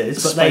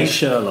officers, but they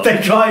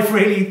drive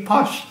really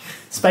posh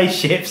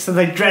spaceships, and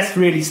they dress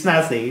really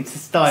snazzy. It's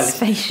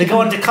stylish. They go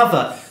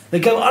undercover. They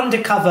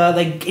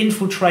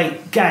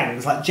infiltrate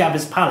gangs like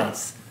Jabba's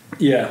palace.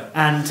 Yeah.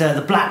 And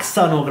the Black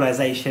Sun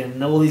organisation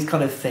and all these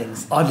kind of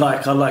things. I'd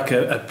like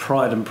a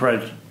Pride and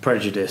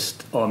Prejudice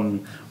or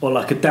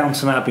like a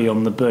Downton Abbey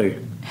on the Boo.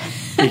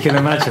 You can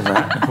imagine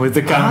that with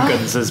the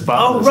Gungans as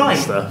butlers and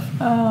stuff.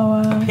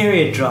 Oh, wow. A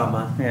period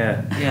drama.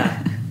 Yeah.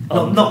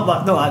 Not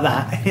like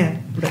that.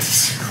 Yeah.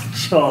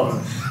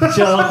 John.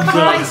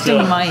 Christ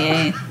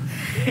almighty.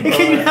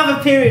 Can you have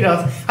a period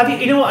of?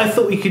 You know what I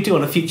thought we could do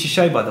on a future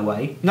show, by the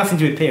way? Nothing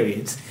to do with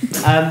periods.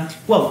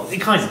 Well,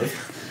 kind of.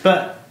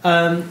 But,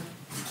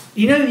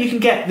 you know, you can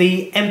get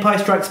the Empire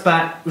Strikes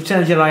Back,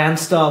 Return of the Jedi and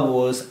Star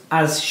Wars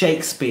as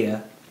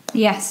Shakespeare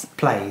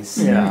plays.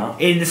 Yeah.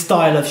 In the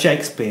style of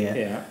Shakespeare.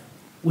 Yeah.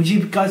 Would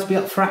you guys be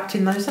up for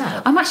acting those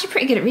out? I'm actually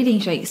pretty good at reading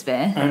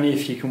Shakespeare. Only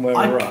if you can wear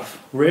a ruff.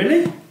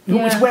 Really? You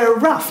want me to wear a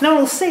ruff? No one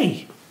will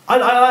see.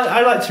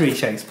 I like to read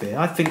Shakespeare.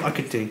 I think I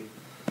could do.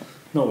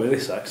 Not with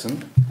this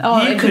accent.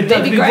 Oh, you could.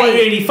 That'd be great.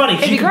 Really funny.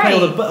 It'd You be could play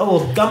great. all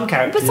the dumb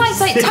characters. Besides,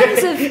 like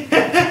tons of What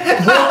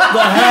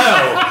the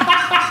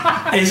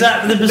hell? Is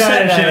that the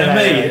perception of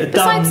me? A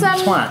dumb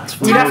twat.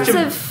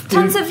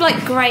 Tons of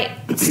like great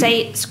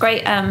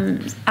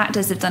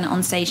actors have done it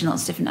on stage in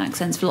lots of different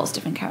accents for lots of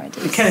different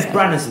characters. The Kenneth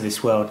Branaghs of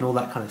this world and all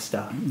that kind of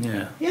stuff.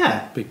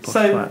 Yeah. Big posh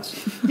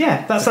twats.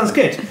 Yeah, that sounds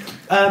good.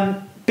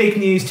 Big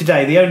news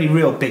today. The only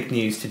real big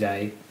news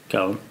today.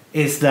 Go on.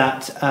 Is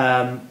that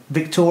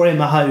Victoria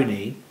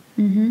Mahoney?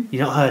 You've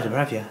not heard of her,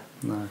 have you?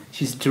 No.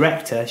 She's a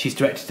director. She's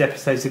directed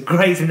episodes of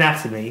Grey's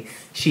Anatomy.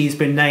 She's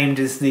been named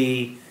as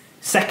the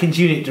second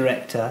unit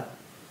director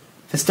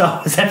for Star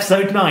Wars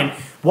Episode 9.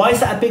 Why is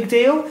that a big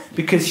deal?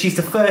 Because she's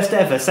the first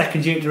ever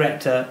second unit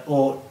director,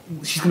 or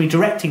she's going to be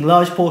directing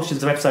large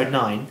portions of Episode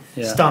 9,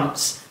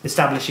 stunts,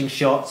 establishing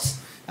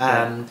shots,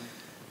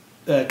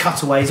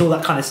 cutaways, all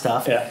that kind of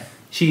stuff. Yeah.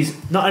 She's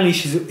not only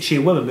is she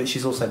a woman, but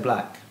she's also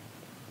black.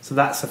 So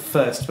that's a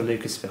first for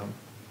Lucasfilm.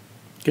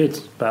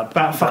 Good.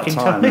 About fucking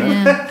time.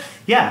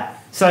 Yeah.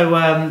 So,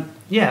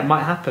 it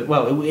might happen.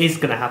 Well, it is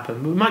going to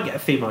happen. We might get a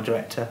female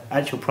director,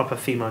 actual proper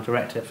female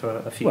director for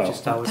a future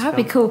Star Wars That'd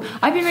be cool.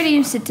 I'd be really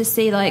interested to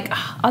see, like,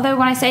 although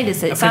when I say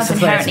this, it sounds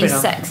inherently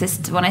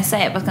sexist when I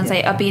say it, but I was going to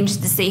say I'd be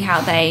interested to see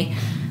how they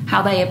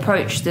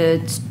approach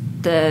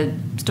the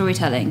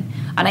storytelling.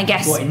 And I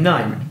guess... What, in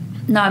 9?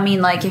 No, I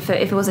mean, like, if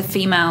it was a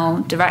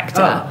female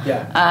director,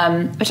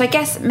 which I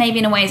guess maybe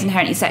in a way is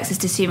inherently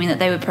sexist, assuming that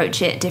they would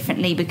approach it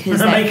differently because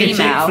they're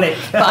female.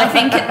 But I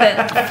think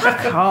that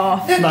fuck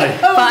off. No,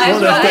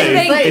 what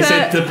they do is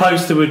the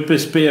poster would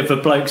just be of a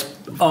bloke's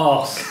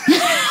arse.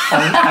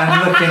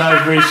 and looking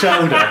over his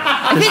shoulder.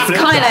 If it's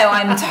Kylo,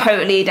 I'm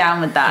totally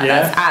down with that.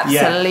 Yeah? That's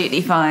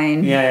absolutely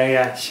fine.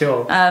 Yeah,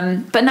 sure.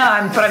 But no,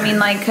 I mean,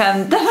 like,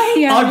 the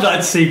way. I'd like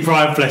to see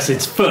Brian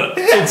Blessed's foot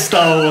in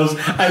Star Wars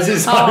as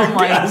his own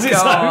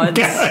God.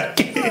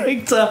 character.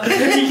 You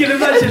can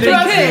imagine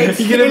it.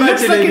 You can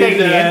imagine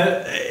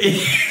it.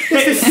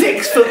 It's a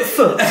 6 foot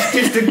foot.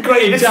 Just a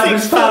great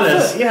Jabba's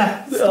palace.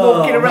 Yeah,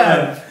 walking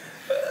around. Man.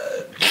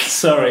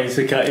 Sorry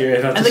to cut you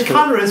in. And the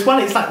colour as well,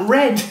 it's like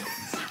red.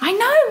 I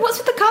know. What's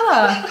with the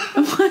colour?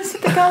 What's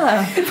with the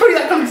colour? It's probably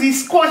that because he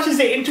squashes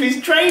it into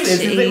his trainers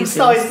in little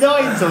size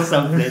 9s or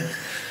something.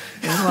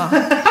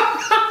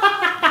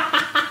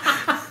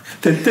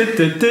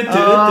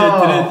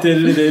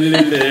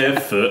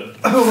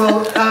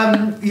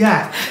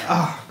 Yeah.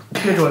 Oh,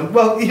 good one.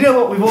 Well, you know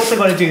what we've also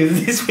got to do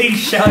this week's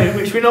show,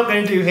 which we're not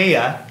going to do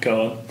here.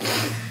 Go on.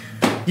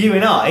 You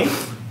and I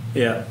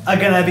are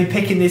going to be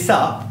picking this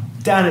up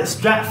down at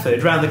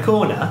Stratford, round the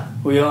corner.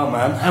 We are,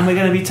 man. And we're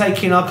going to be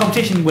taking our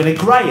competition winner,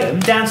 Graham,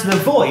 down to the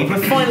Void.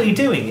 We're finally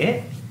doing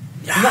it.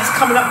 And that's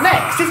coming up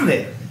next, isn't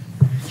it?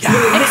 We're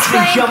going to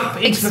literally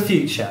jump into the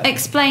future.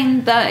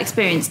 Explain that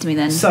experience to me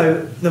then.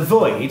 So, the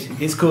Void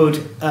is called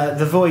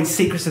The Void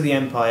Secrets of the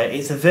Empire.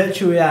 It's a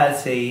virtual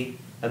reality,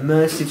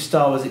 immersive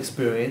Star Wars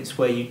experience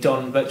where you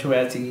don virtual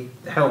reality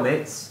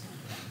helmets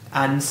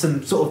and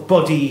some sort of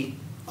body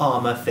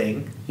armour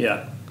thing.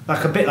 Yeah.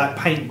 Like a bit like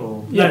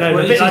paintball. Yeah, no,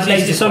 well, a bit like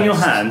laser it's on your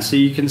points. hand, so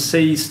you can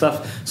see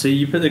stuff. So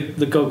you put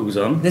the goggles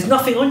on. There's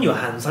nothing on your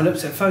hands. I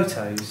looked at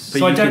photos, But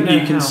so I don't know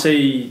you can how.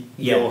 see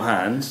your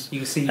hands. You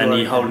can see your and own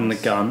you're holding hands.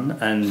 the gun,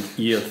 and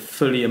you're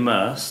fully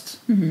immersed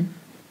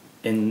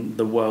in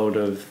the world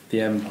of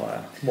the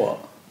Empire. What?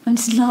 I'm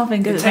just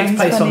laughing It because takes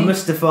place funny. on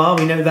Mustafar.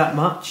 We know that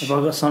much. Have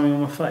I got something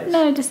on my face?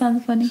 No, it just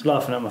sounds funny. Just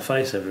laughing at my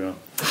face, everyone.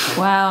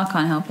 Wow, I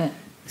can't help it.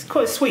 It's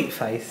quite a sweet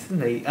face,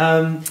 isn't he?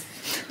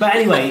 But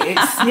anyway,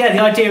 it's the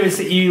idea is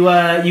that you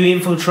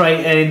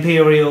infiltrate an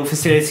Imperial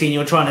facility and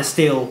you're trying to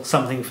steal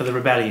something for the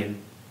rebellion,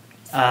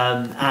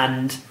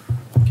 and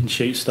You can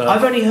shoot stuff.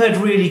 I've only heard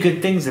really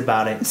good things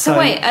about it. So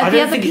wait, are I the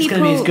don't other think it's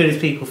going to be as people- good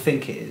as people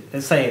think it is. They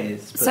say it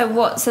is. But So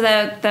what? So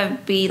there'll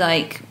be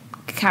like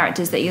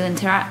characters that you'll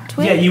interact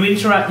with. yeah, you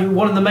interact.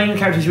 One of the main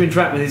characters you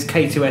interact with is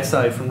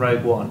K2SO from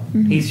Rogue One.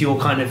 He's your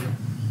kind of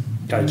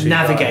Go-to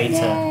navigator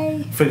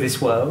Yay. through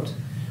this world.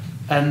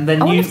 And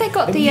then I wonder you, if they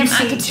got the, you actor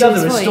see to each do other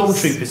his as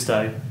voice. stormtroopers, though.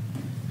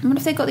 I wonder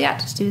if they got the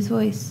actor to do his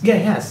voice. Yeah,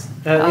 he has.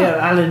 Yeah,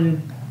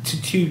 Alan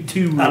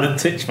Alan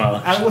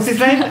Titchmarsh. Alan, what's his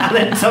name?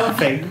 Alan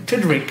something.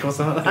 Tudrick or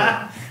something like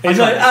that. He's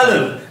like,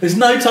 Alan, there's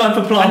no time for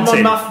And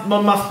planting.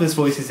 Mon Mothma's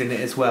voice is in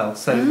it as well,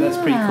 so that's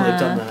pretty cool they've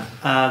done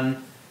that.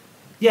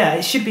 Yeah,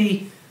 it should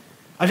be.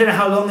 I don't know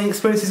how long the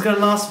experience is going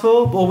to last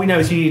for. All we know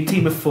is you need a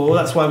team of 4.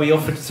 That's why we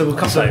offered. So a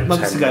couple of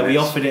months 10 ago, we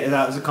minutes. offered it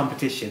out as a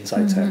competition. It's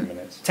like 10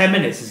 minutes. 10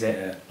 minutes, is it?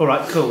 Yeah. All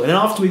right, cool. And then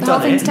after we've The whole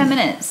done thing's it, 10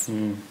 minutes.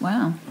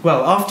 Wow.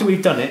 well, after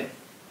we've done it,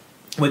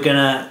 we're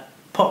gonna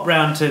pop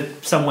round to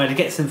somewhere to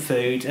get some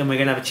food, and we're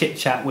gonna have a chit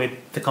chat with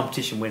the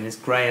competition winners,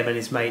 Graham and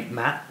his mate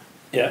Matt,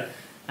 Yeah.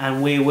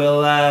 and we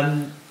will.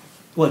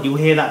 Well, you'll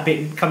hear that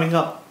bit coming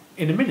up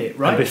in a minute,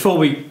 right? And before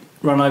we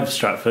run over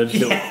Stratford,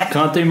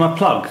 can I do my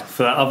plug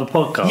for that other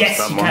podcast? Yes,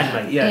 that you I'm on?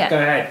 can, mate. Yeah, Yeah. go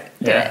ahead.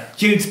 Yeah.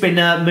 Jude's been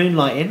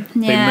moonlighting.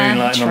 Been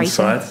moonlighting on the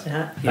traitor.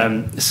 side.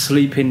 Yeah.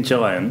 Sleeping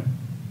Giant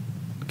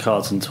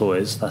Cards and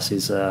Toys. That's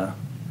his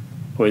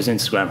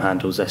Instagram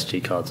handle's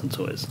SG Cards and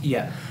Toys.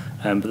 Yeah.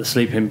 But the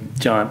Sleeping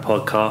Giant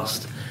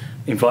podcast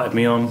invited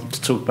me on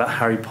to talk about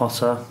Harry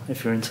Potter.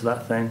 If you're into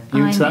that thing,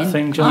 you into that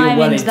thing, John? I'm You're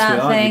well into into that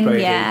it, aren't you, thing.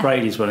 Bradie? Yeah.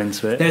 Brady's well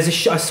into it. There's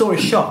I saw a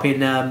shop in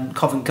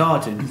Covent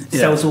Garden. Yeah.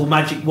 Sells all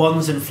magic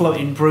wands and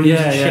floating brooms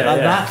and shit like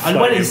that. I went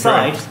Floating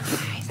inside.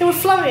 brooms. They were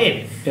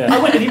floating. Yeah. I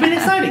went. Have you been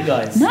inside it,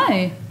 guys? No.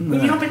 Well,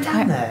 you've not been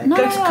down there. No,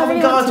 Go to I Covent really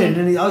want Garden to.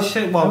 and I'll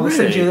show. Well, we'll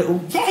send you a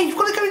little. Yeah, you've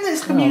got to go in there.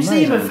 It's like a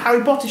museum amazing. of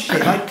Harry Potter shit.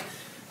 Like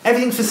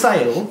everything's for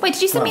sale. Wait,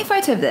 did you send me a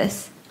photo of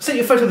this? I sent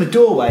you a photo of the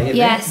doorway. Isn't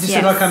Yes, it? Just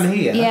yes. so like I'm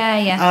here. Yeah,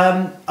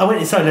 yeah. I went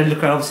inside and had a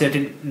look around. Obviously, I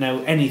didn't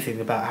know anything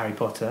about Harry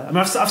Potter. I mean,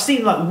 I've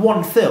seen like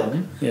one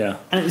film. Yeah.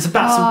 And it was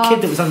about some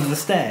kid that was under the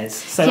stairs.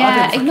 So I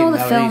Yeah, don't ignore the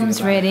fucking know anything films,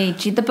 about it. really.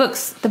 Gee, the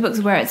books are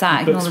where it's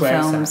at. Ignore Books the where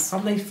it's at. films.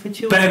 Aren't they for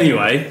children? But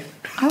anyway,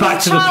 I back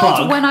was to a the child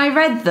plug. when I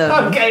read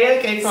them.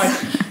 Okay, fine.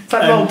 It's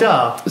like Roald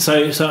Dahl.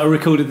 So I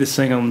recorded this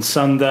thing on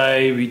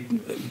Sunday. We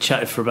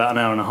chatted for about an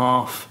hour and a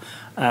half.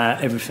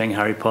 Everything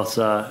Harry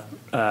Potter.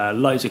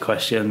 Loads of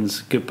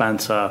questions, good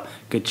banter,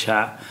 good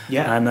chat.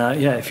 Yeah. And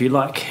if you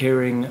like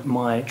hearing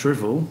my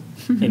drivel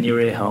in your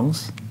ear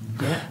holes.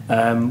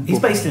 Yeah. He's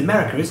based in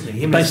America, isn't he?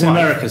 Him and Based his in wife.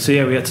 America, so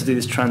yeah, we had to do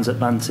this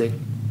transatlantic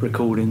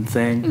recording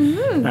thing.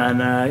 Mm-hmm.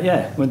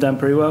 And went down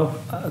pretty well,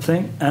 I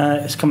think.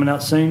 It's coming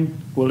out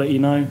soon. We'll let you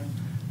know.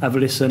 Have a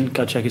listen.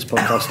 Go check his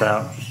podcast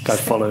out. Go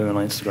follow him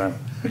on Instagram.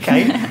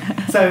 Okay.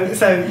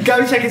 So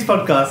go check his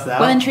podcast out.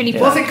 Well and truly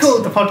What's it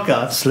plugged. called, the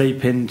podcast?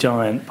 Sleeping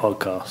Giant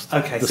podcast.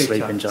 Okay, The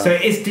Sleeping Giant. So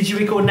did you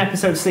record an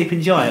episode of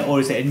Sleeping Giant or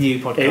is it a new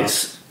podcast?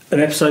 It's an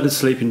episode of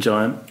Sleeping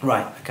Giant.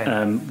 Right,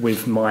 okay.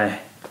 With my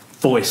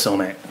voice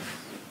on it.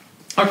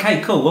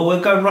 Okay, cool. Well,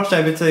 we'll go and rush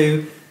over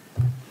to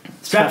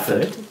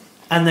Stratford,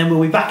 and then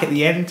we'll be back at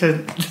the end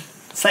to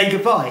say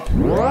goodbye.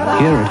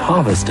 Here at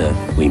Harvester,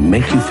 we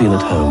make you feel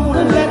at home.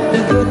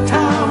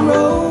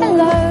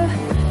 Hello.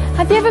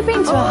 Have you ever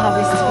been to a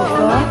harvest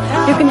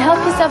before? You can help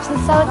yourself to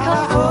the salad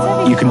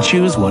carts. You can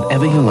choose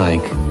whatever you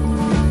like,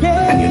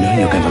 and you know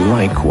you're going to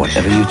like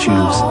whatever you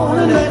choose.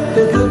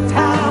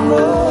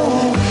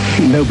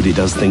 Nobody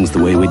does things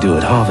the way we do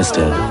at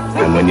Harvester,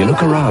 and when you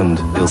look around,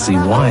 you'll see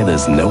why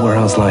there's nowhere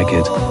else like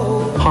it.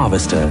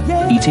 Harvester,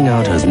 eating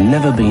out has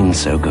never been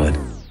so good.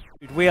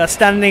 We are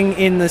standing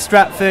in the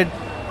Stratford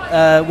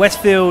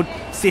Westfield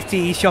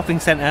City Shopping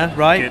Centre,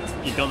 right?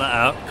 Good. You got that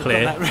out,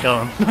 clear. That Go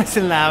on. Nice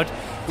and loud.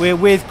 We're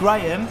with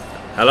Graham.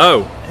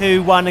 Hello.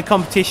 Who won a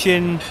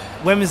competition,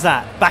 when was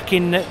that? Back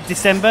in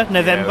December,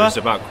 November? Yeah, it was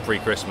about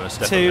pre-Christmas,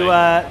 definitely.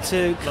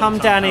 To come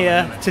down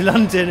here to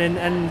London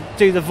and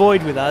do the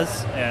Void with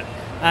us. Yeah.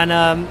 And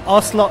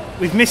our slot,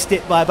 we've missed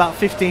it by about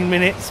 15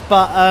 minutes,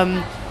 but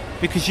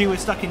because you were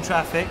stuck in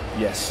traffic.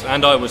 Yes,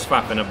 and I was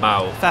faffing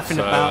about.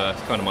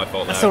 It's kind of my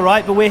fault. That's all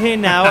right, but we're here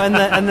now, and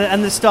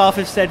the staff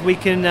have said we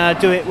can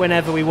do it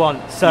whenever we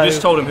want. So you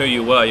just told them who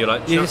you were. You're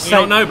like, you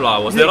don't know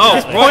Blah, was it?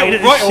 Just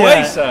right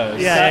away, sir.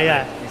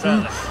 Yeah.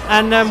 Exactly.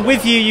 And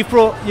with you, you've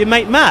brought your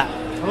mate Matt.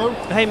 Hello.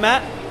 Hey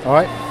Matt. All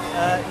right.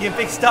 You're a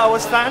big Star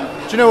Wars fan?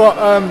 Do you know what?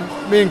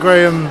 Me and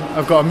Graham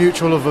have got a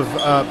mutual love of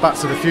Back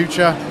to the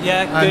Future.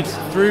 Yeah, and good.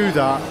 through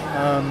that,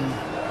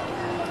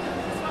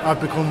 I've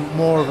become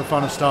more of a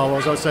fan of Star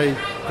Wars. I'd say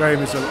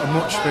Graham is a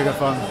much bigger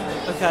fan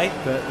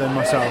than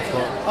myself,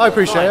 but I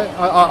appreciate it.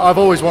 I've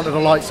always wanted a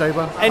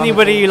lightsaber.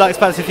 Anybody who likes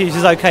Back to the Future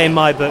is okay in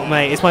my book,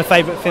 mate. It's my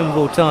favourite film of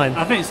all time.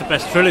 I think it's the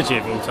best trilogy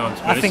of all time.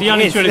 I think it's the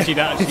only it is. trilogy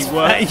that actually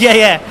works.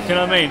 Yeah. Do you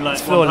know what I mean? Like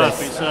It's flawless. one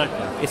perfect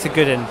circle. It's a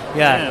good one.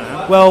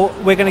 Yeah. Well,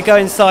 we're going to go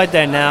inside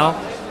there now,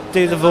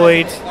 do the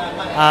Void,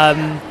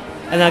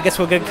 and I guess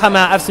we're going to come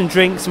out, have some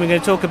drinks, and we're going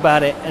to talk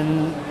about it.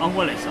 And I'm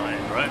well excited,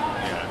 right?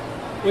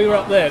 Yeah. We were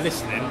up there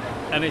listening,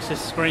 and it's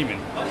just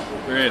screaming.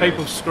 Really?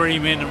 People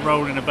screaming and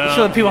rolling about. I'm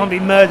sure people won't be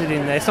murdered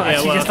in there. It's not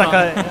actually just like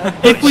a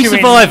if we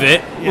survive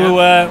it, we'll.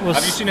 Have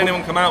you seen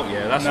anyone come out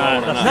yet? That's all I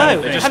wanna know.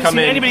 No, They just haven't come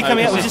seen in. anybody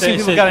coming out. We've just seen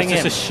people going in.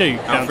 It's just a shoot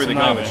Out through the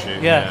garbage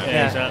chute. Yeah.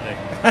 Exactly.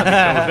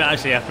 That would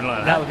actually happen like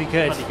that. That would be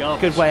good. Bloody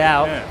garbage. Good way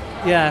out.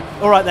 Yeah.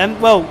 All right then.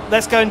 Well,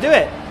 let's go and do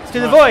it. Let's do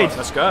the Void.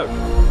 Let's go.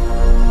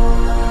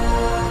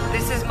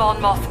 This is Mon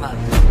Mothma.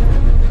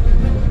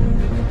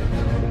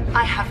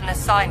 I have an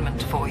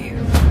assignment for you.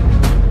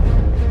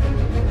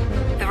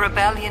 The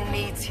rebellion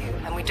needs you,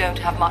 and we don't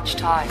have much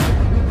time.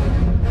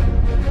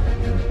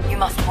 You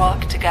must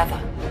work together.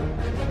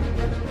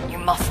 You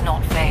must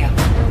not fail.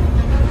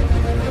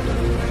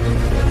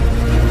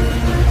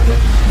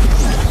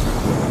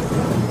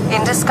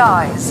 In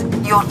disguise,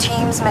 your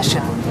team's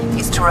mission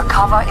is to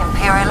recover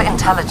Imperial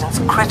intelligence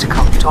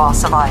critical to our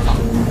survival.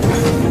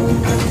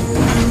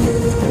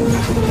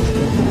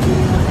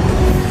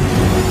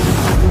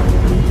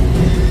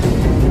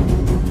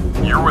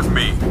 You're with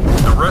me.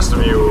 The rest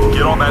of you,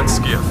 get on that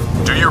skiff.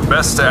 Do your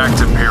best to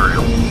act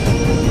Imperial.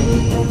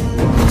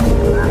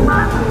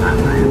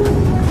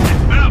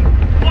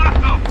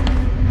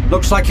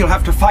 Looks like you'll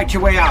have to fight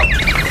your way out.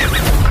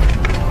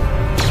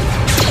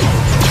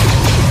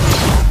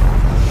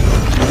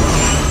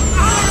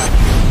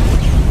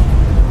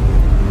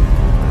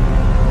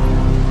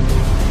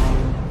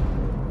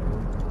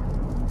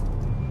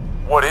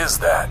 What is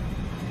that?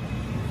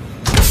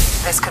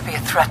 This could be a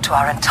threat to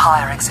our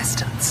entire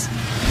existence.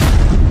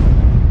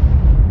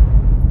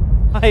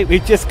 Hey,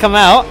 we've just come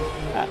out.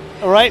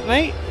 All right,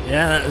 mate?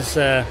 Yeah, that was.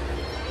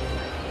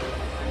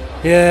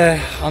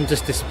 Yeah, I'm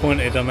just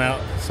disappointed I'm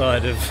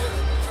outside of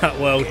that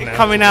world now.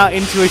 Coming out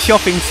into a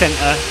shopping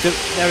centre.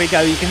 There we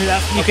go. You can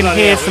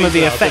hear some of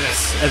the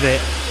effects of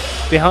it.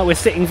 We're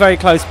sitting very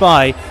close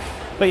by,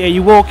 but yeah,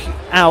 you walk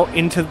out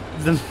into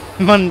the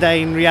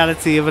mundane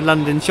reality of a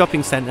London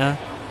shopping centre.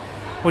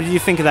 What did you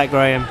think of that,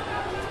 Graham?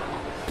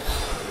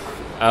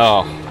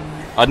 Oh,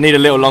 I'd need a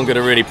little longer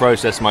to really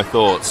process my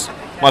thoughts.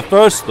 My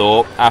first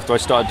thought, after I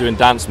started doing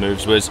dance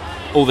moves, was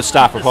all the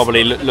staff are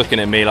probably looking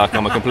at me like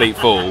I'm a complete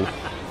fool.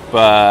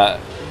 But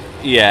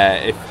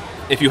yeah,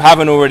 if you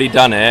haven't already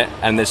done it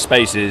and there's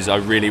spaces, I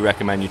really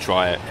recommend you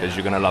try it because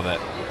you're going to love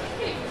it.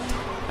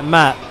 And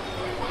Matt?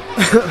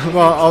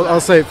 Well,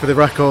 I'll say it for the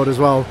record as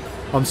well.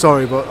 I'm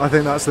sorry, but I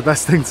think that's the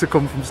best thing to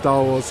come from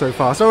Star Wars so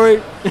far.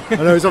 Sorry, I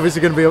know it's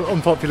obviously going to be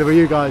unpopular with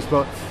you guys,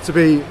 but to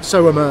be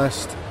so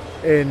immersed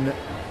in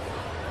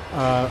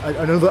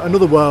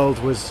another world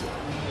was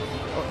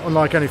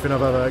unlike anything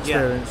I've ever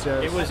experienced.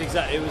 Yeah. It was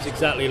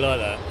exactly like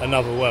that.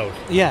 Another world.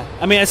 Yeah,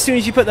 I mean, as soon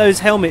as you put those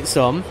helmets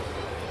on,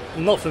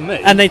 not for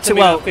me. And they took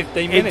about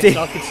 15 minutes.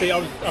 I could see.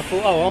 I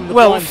thought, oh, I'm the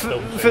blind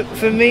stormtrooper.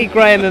 For me,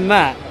 Graham and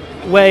Matt,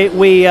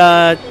 we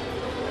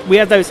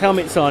had those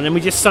helmets on, and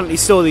we just suddenly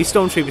saw these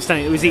stormtroopers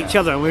standing. It was each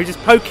other, and we were just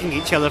poking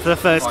each other for the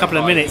first couple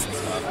of minutes.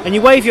 And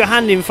you wave your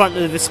hand in front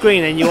of the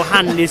screen, and your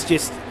hand is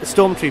just a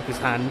stormtrooper's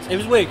hand. It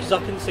was weird because I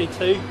couldn't see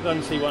two, I could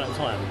only see one at a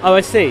time. Oh,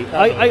 I see.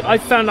 I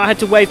found I had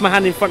to wave my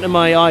hand in front of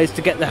my eyes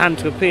to get the hand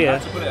to appear. You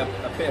had to put it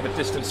a bit of a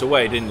distance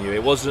away, didn't you?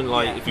 It wasn't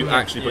like if you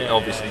actually put,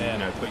 obviously, you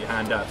know, put your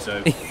hand up,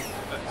 so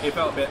it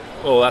felt a bit,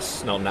 oh,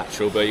 that's not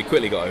natural, but you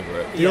quickly got over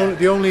it.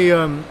 The only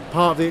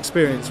part of the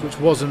experience which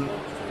wasn't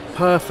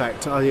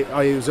perfect, I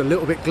was a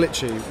little bit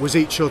glitchy, was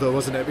each other,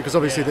 wasn't it? Because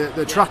obviously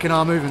they're tracking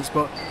our movements,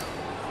 but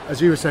as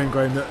you were saying,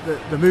 Graham,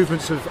 the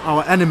movements of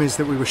our enemies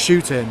that we were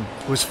shooting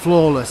was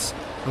flawless,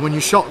 and when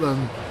you shot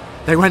them,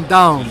 they went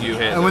down,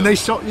 and when they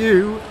shot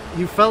you,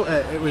 you felt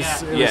it. It was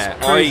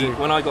crazy.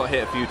 When I got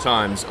hit a few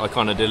times, I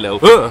kind of did a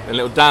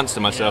little dance to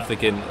myself,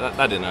 thinking that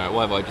didn't hurt.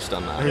 Why have I just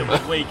done that?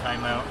 Yeah, we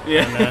came out.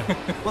 Yeah.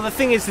 And, well, the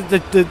thing is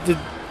that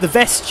the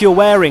vests you're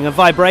wearing are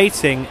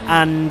vibrating,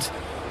 and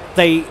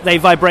they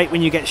vibrate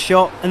when you get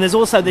shot. And there's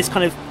also this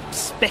kind of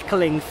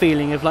speckling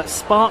feeling of like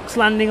sparks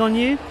landing on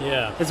you.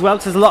 Yeah. As well,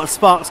 because there's a lot of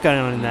sparks going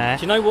on in there.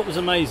 Do you know what was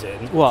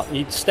amazing? What?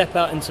 You'd step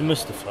out into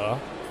Mustafar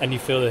and you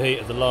feel the heat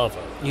of the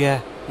lava.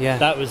 Yeah.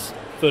 That was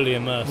fully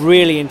immersive.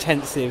 Really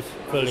intensive.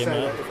 Fully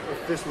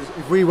immersive.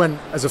 If we went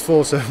as a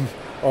foursome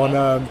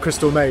on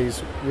Crystal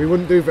Maze, we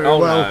wouldn't do very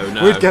well.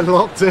 No. We'd get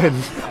locked in.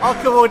 Our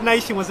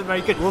coordination wasn't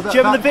very good. Well, do you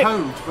remember the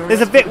bit?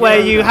 There's a bit where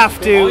you have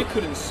to. I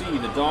couldn't see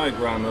the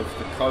diagram of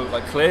the code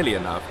like clearly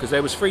enough because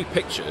there was 3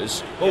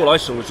 pictures. All I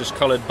saw was just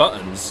coloured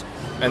buttons,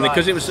 and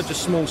because it was such a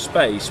small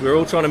space, we were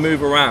all trying to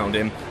move around.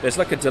 And there's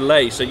like a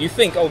delay, so you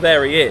think, oh,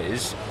 there he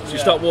is. So you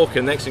start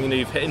walking. Next thing you know,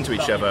 you've hit into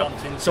each other.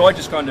 So I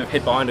just kind of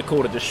hid behind a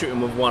corner, just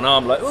shooting with one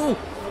arm, like, oh.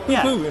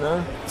 Yeah. You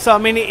know. So I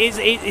mean,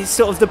 it's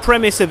sort of the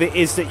premise of it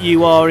is that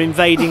you are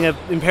invading an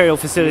Imperial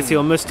facility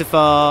on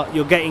Mustafar.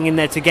 You're getting in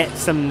there to get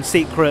some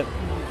secret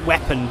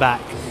weapon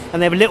back, and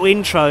they have a little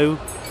intro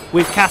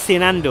with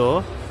Cassian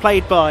Andor,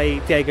 played by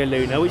Diego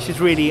Luna, which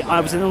is really, I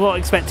was not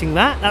expecting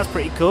that. That's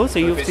pretty cool. So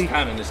you obviously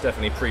canon is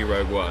definitely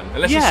pre-Rogue One,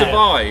 unless you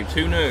survived.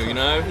 Who knew? You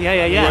know. Yeah.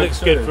 It looks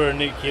good for a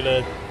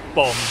nuclear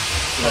bomb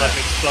type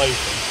explosion.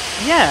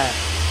 Yeah,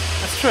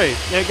 that's true.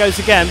 There it goes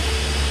again.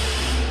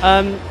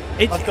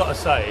 I've got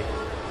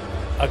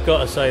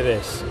to say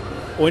this.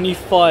 When you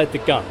fired the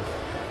gun,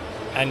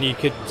 and you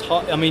could,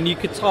 you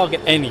could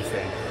target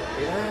anything,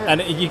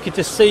 and you could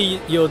just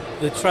see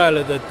the trail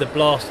of the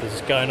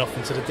blasters going off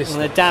into the distance.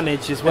 And the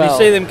damage as well. And you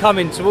see them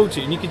coming towards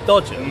you, and you could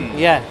dodge them.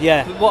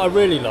 Yeah. But what I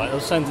really like, I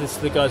was saying this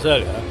to the guys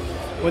earlier,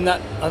 when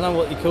that, I don't know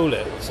what you call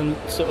it, some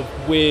sort of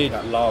weird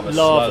lava thing,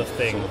 sort of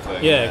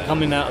thing,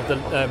 coming out of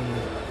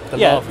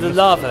the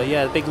lava,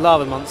 the big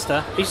lava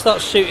monster. He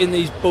starts shooting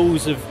these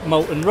balls of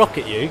molten rock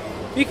at you.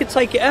 You could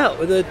take it out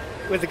with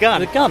a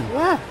gun.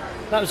 Yeah,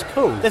 that was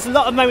cool. There's a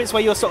lot of moments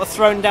where you're sort of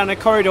thrown down a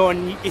corridor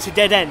and it's a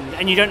dead end,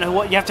 and you don't know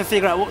what you have to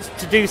figure out what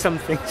to do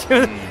something.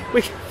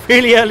 We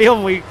really early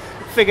on we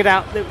figured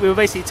out that we were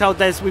basically told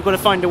we've got to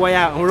find a way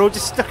out, and we're all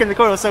just stuck in the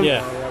corridor. So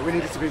we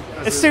needed to be.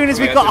 As soon as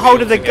we got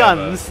hold of the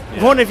guns,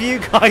 one of you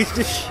guys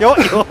just shot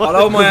yours. I'll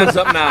hold my hands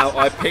up now.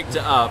 I picked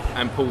it up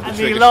and pulled the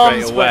trigger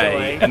straight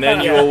away. And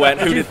then you all went,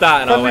 who did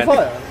that? And I went,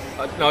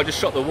 no, I just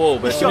shot the wall.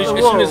 But as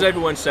soon as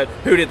everyone said,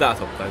 who did that? I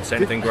thought, don't say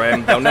anything,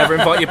 Graham. They'll never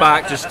invite you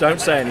back. Just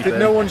don't say anything. Did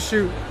no one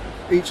shoot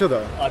each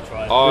other? I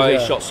tried. I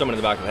shot someone in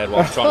the back of the head while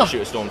I was trying to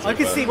shoot a stormtrooper. I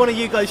could see one of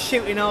you guys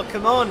shooting our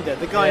commander,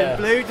 the guy in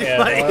blue.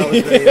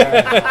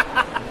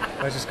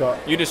 I just got.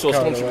 You just saw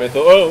stormtrooper and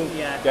thought,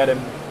 get him.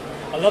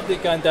 I loved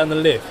it going down the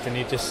lift and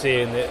you just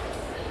seeing the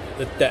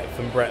depth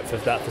and breadth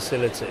of that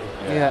facility.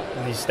 Yeah.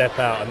 And you step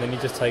out and then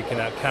you're just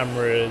taking out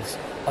cameras.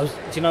 Do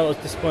you know what I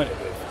was disappointed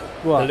with?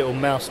 What? The little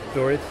mouse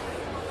droid.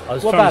 I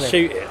was What trying about to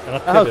shoot it and I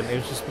couldn't. It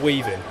was just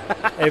weaving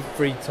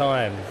every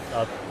time.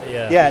 The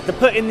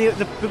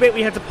bit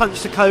we had to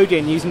punch the code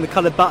in using the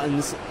coloured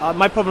buttons.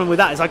 My problem with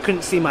that is I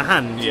couldn't see my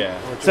hand. Yeah.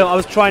 So I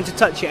was trying to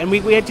touch it, and we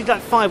did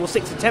like 5 or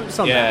 6 attempts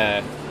on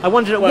that. I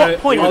wondered at what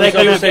point are they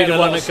going to be the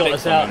one that got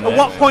us out? At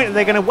what point are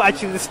they going to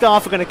actually the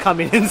staff are going to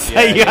come in and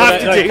say you have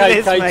to do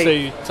this,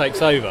 mate? K2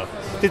 takes over.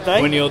 Did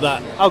they? When you're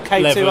that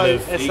K2 level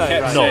of... He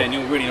kept saying,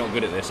 you're really not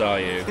good at this, are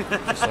you?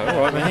 Just like,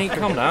 alright mate,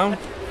 calm down.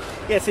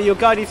 Yeah, so you're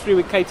guided through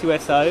with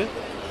K2SO,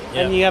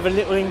 and you have a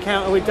little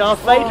encounter with Darth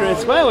Vader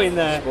as well in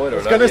there. Spoiler alert. I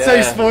was going to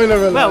say spoiler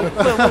alert.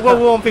 Well, we'll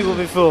warn people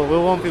before.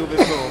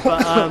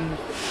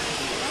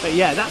 But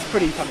yeah, that's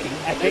pretty fucking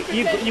epic.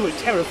 You were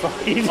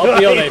terrified. I'll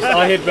be honest,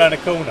 I hid round a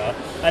corner,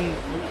 and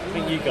I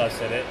think you guys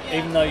said it,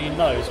 even though you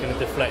know it's going to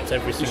deflect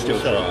every single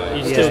shot.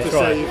 You still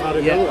try.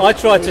 I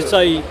tried to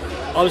say,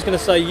 I was going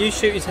to say, you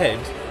shoot his head,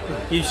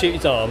 you shoot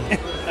his arm,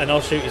 and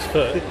I'll shoot his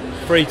foot.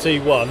 3,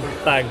 2, 1,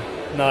 bang.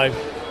 No.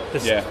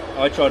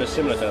 I tried a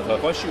similar thing.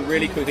 If I shoot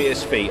really quickly at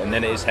his feet and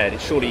then at his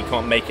head, surely he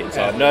can't make it in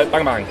time. No,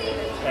 bang, bang.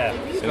 Yeah.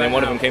 And then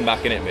one of them came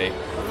back and hit me.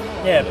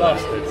 Yeah,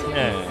 bastards.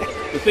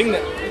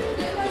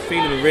 The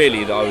feeling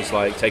really that I was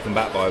like taken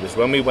back by was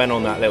when we went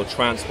on that little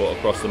transport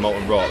across the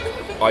molten rock.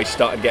 I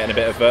started getting a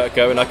bit of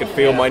vertigo and I could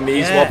feel my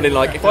knees wobbling.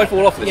 Like, if I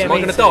fall off this, am I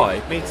going to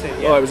die? Me too.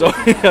 Oh, I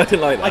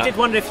didn't like that. I did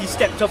wonder if you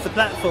stepped off the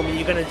platform and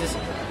you're going to just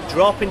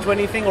drop into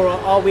anything, or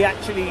are we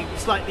actually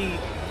slightly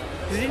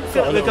Because it didn't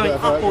feel like we were going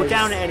up or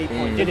down at any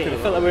point, did it? It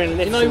felt like we were in a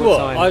lift. You know all the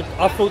what? time.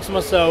 I thought to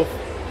myself,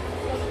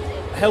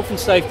 health and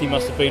safety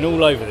must have been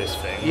all over this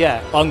thing.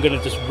 Yeah. I'm going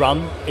to just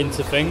run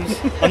into things.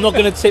 I'm not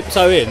going to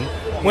tiptoe in.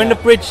 When the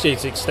bridge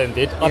is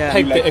extended, I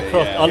pegged it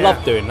across. I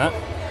love doing that.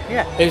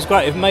 Yeah. It was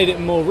great. It made it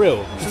more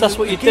real. That's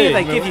what you the gear do.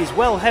 they give you is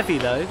well heavy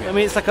though. I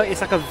mean, it's like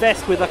a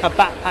vest with like a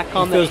backpack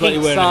on. It feels that like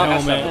you're wearing a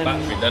heats helmet. up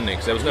Battery, doesn't it?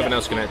 Because there was nothing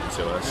else connected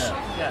to us.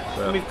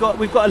 And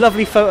we've got a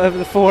lovely photo of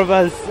the four of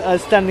us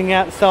standing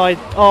outside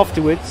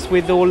afterwards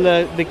with all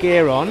the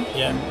gear on.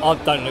 Yeah, I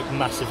don't look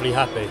massively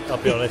happy. I'll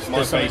be honest.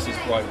 My face is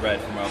quite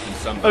red from up in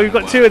sun. Oh, we've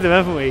got two of them,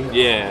 haven't we?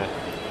 Yeah.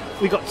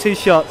 We got 2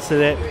 shots of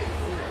it.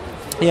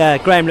 Yeah,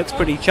 Graham looks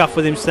pretty chuffed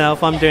with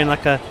himself. I'm doing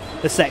like a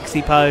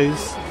sexy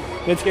pose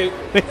with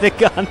the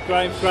gun.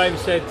 Graham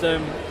said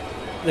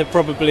they'll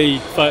probably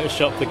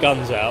Photoshop the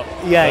guns out.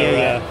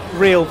 Yeah.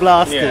 Real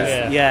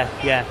blasters. Yeah,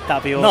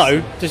 that'd be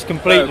awesome. No, just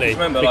completely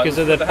because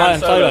of the Han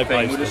Solo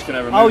thing. We're just going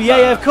to remove Oh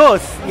yeah, of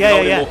course.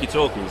 Yeah.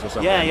 Walkie-talkies or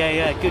something.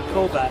 Yeah. Good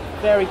callback.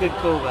 Very good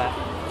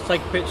callback.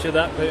 Take a picture of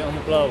that, put it on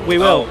the blog. We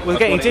will. We're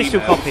getting a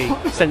digital copy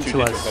sent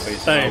to us.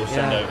 Boom.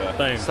 Send over.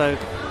 Boom. So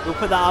we'll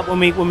put that up when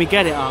we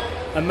get it up.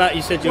 And Matt,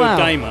 you said you're a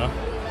gamer.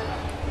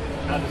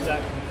 How does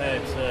that compare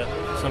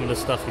to some of the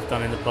stuff you've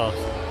done in the past?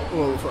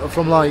 Well,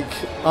 from like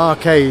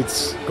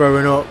arcades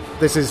growing up,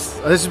 this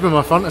has been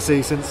my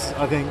fantasy since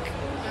I think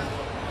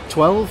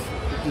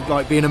 12.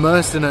 Like being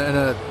immersed in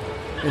a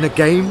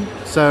game.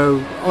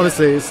 So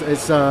honestly, it's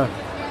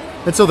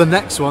until the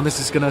next one, this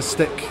is gonna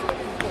stick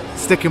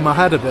in my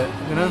head a bit,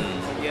 you know.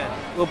 Yeah.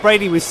 Well,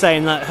 Bradie was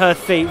saying that her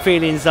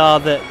feelings are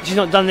that she's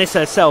not done this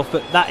herself,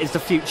 but that is the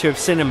future of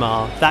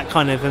cinema. That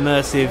kind of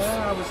immersive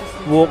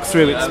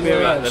walk-through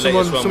experience.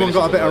 Someone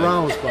got a bit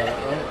aroused by it,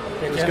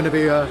 right? It was going to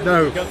be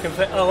no.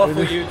 Oh, I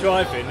thought you were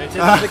driving. It's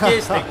just the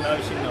gear stick. No,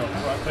 she's not.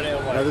 Right, put it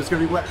away. No, there's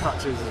going to be wet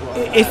patches as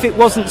well. If it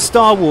wasn't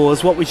Star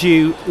Wars, what would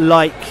you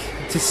like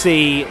to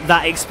see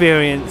that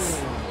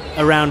experience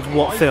around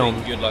what film? I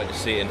think you'd like to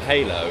see it in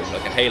Halo,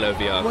 like a Halo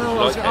VR. Well,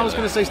 I was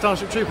going to say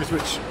Starship Troopers,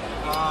 which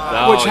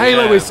Oh,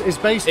 Halo yeah. is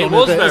based It on.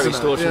 was a bit, very isn't it?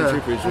 Starship Yeah.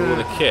 Troopers with all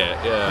the kit,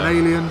 yeah.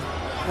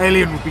 An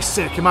alien would be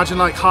sick. Imagine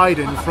like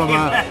hiding from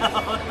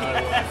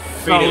a.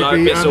 Feeling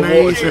like bits of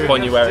water drip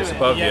on you where it's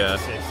above you. No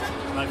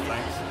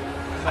thanks.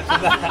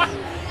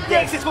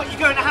 Yeah, it's what you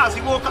go in the house,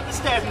 you walk up the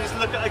stairs and just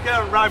look at a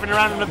girl arriving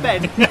around on a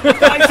bed.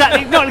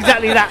 not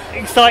exactly that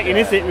exciting,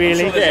 is it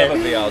really? I'm sure there's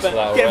other VRs for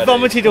that Get already.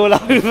 vomited all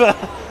over.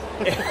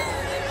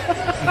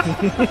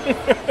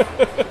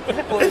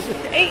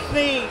 Eat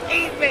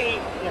me!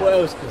 What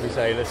else could we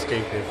say that's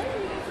stupid?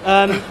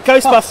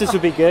 Ghostbusters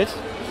would be good.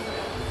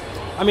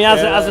 I mean,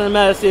 as an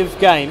immersive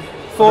game.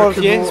 4 of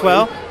you as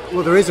well.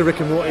 Well, there is a Rick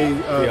and Morty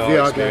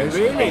VR game.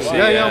 Really?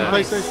 Yeah, on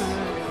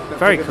PlayStation.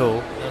 Very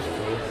cool.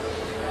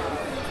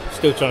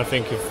 Still trying to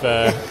think of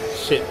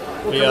shit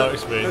VR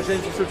experience.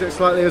 Change the subject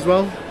slightly as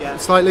well. Yeah.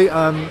 Slightly.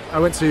 I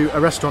went to a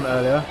restaurant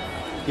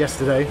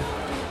yesterday,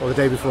 or the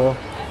day before,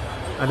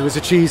 and there was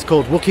a cheese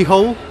called Wookiee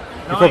Hole.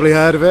 You've probably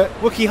heard of it.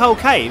 Wookiee Hole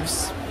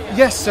Caves?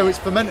 Yes, so it's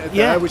fermented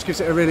there, which gives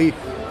it a really,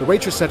 the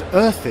waitress said,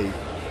 earthy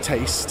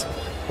taste.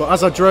 But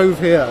as I drove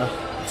here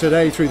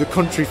today through the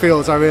country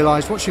fields, I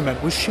realised what she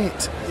meant was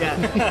shit. Yeah.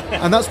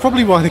 And that's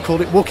probably why they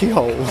called it Wookiee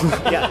Hole.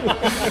 Yeah.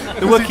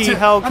 The Wookiee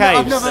Hole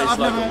Caves.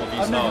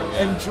 I've never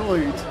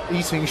enjoyed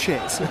eating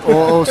shit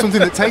or something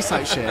that tastes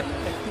like shit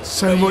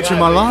so much in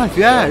my life.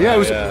 Yeah. It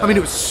was. I mean,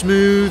 it was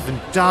smooth and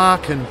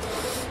dark and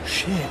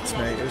shit,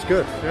 mate. It was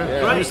good.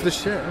 Yeah. It was the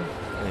shit.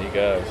 There you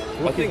go.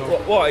 I think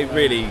what I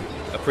really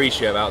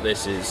appreciate about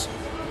this is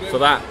for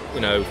that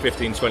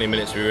 15-20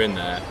 minutes we were in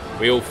there,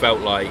 we all felt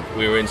like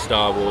we were in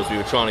Star Wars. We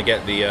were trying to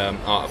get the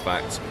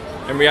artifacts.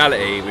 In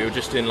reality, we were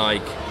just in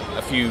like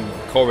a few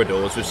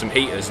corridors with some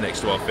heaters next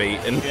to our feet,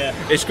 and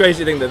it's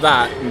crazy to think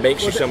that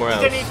makes you somewhere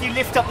else. Did any of you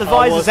lift up the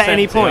visors at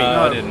any point?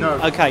 No, I didn't.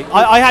 Okay,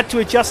 I had to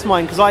adjust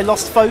mine because I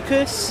lost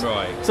focus.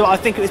 Right. So I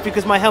think it was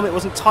because my helmet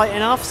wasn't tight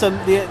enough, so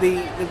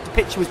the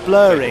picture was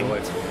blurring.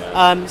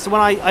 So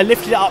when I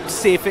lifted it up to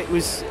see if it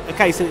was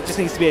okay, so it just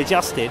needs to be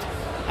adjusted,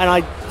 and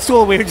I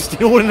saw we were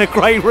just all in a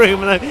grey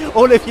room, and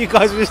all of you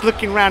guys were just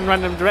looking around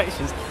random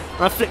directions,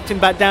 and I flipped him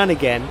back down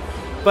again.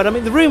 But I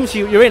mean, the rooms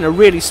you're in are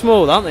really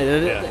small, aren't they?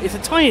 It's a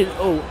tiny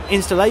little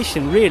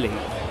installation, really.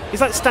 It's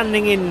like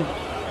standing in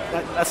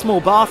a small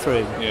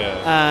bathroom,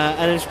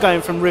 and it's going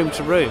from room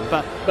to room.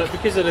 But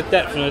because of the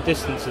depth and the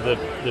distance of the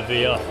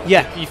VR,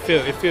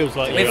 it feels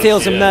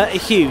like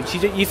huge.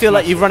 You feel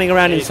like you're running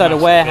around inside a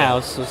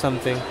warehouse or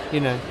something.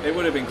 It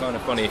would have been kind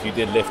of funny if you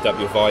did lift up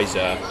your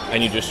visor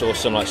and you just saw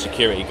some like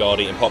security guard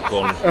eating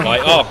popcorn.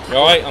 Like, oh,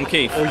 all right, I'm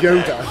Keith. Or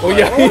Yoda. Or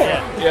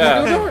yeah.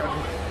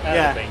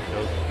 Yeah.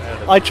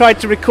 I tried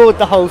to record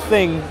the whole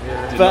thing,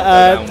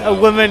 but a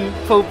woman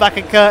pulled back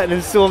a curtain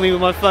and saw me with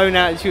my phone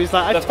out, and she was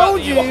like, "I told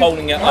you." You were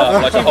holding it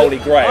up like a holy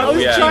grail. I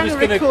was trying to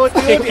record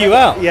the kick you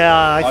out. Yeah,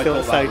 I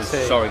thought so too.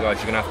 Sorry, guys,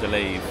 you're gonna have to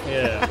leave.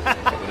 Yeah,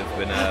 it would have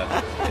been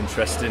an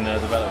interesting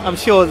development. I'm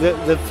sure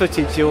that the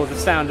footage or the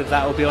sound of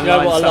that will be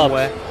online what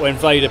somewhere. I love? When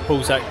Vader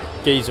pulls that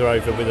geezer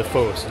over with the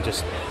Force and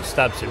just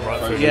stabs him right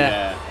through.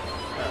 Yeah.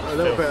 a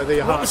little bit of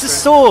the What was the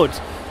sword?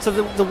 So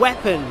the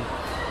weapon.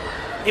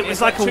 It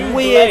was like a weird.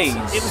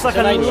 blades. It was like It's a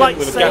an ancient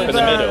with a gap in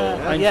the middle.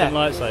 lightsaber. Ancient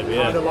lightsaber,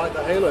 yeah. Kind of like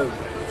the Halo.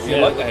 You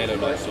like the Halo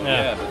lightsaber,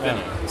 yeah, but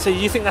then So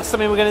you think that's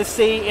something we're going to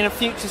see in a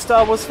future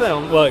Star Wars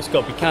film? Well, it's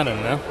got to be canon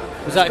now.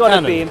 Is that It's got to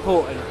canon? be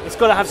important. It's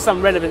got to have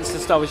some relevance to the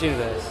Star Wars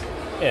universe.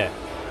 Yeah,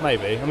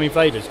 maybe. I mean,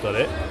 Vader's got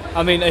it.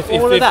 I mean, if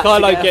All of that to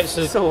Kylo get a gets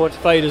a sword.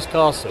 Vader's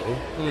castle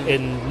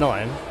in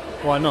 9,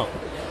 why not?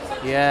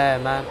 Yeah,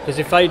 man. Because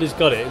if Vader's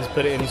got it, he's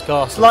put it in his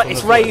castle. It's like from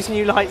it's the Rey's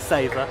new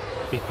lightsaber.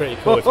 It'd be pretty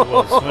cool if it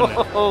was, wouldn't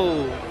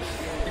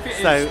it? if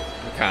it So- is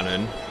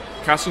canon,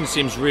 Cassian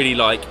seems really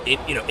like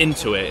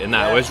into it and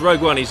that. Whereas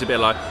Rogue One, he's a bit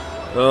like,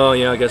 oh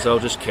yeah, I guess I'll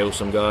just kill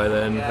some guy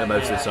then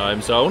most of the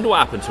time. So I wonder what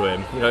happened to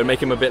him.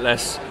 Make him a bit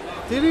less.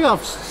 Did he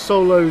have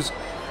Solo's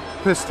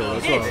pistol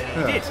as well?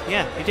 He did.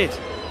 Yeah, he did.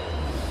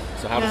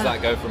 So how does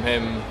that go from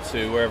him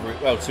to wherever?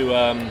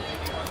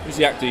 Who's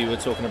the actor you were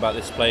talking about?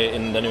 This player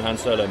in the new Han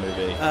Solo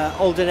movie?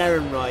 Alden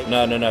Ehrenreich.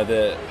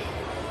 No.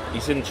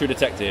 He's in True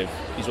Detective.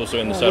 He's also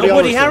in the Woody Solo.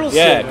 Woody Harrelson.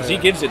 Yeah, because he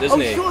gives it,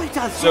 doesn't he? Sure he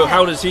does. So yeah.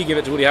 how does he give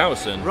it to Woody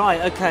Harrelson? Right.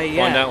 Okay.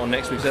 Yeah. Find out on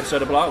next week's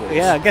episode of Black Wars.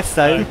 Yeah, I guess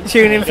so.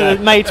 Tune in for the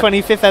May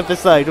 25th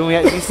episode when we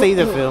actually see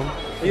the film.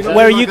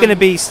 Where are you going to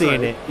be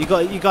seeing it? You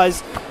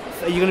guys.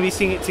 Are you going to be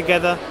seeing it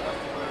together?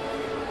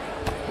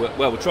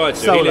 Well, we'll try to.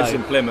 Solo. He lives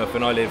in Plymouth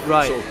and I live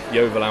sort of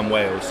Yeovil and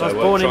Wales. So I was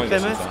we'll born try in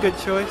and get some Plymouth.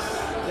 time. Good choice.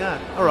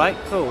 Yeah. All right.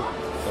 Cool.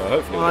 So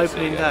hopefully On we'll see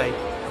opening it. day.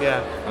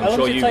 Yeah. I'm How long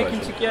sure did it you take guys him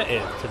should. to get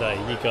here today,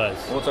 you guys?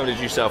 What time did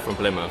you set off from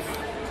Plymouth?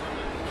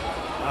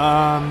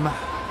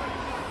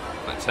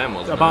 Like 10,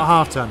 wasn't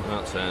About it? 10:30.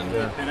 About 10.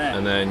 Yeah.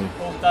 And then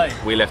All day.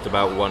 we left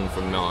about 1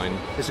 from 9.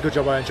 It's a good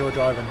job I enjoy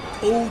driving.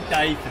 All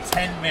day for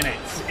 10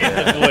 minutes in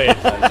the void.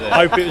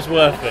 Hope it was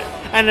worth it.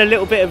 And a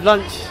little bit of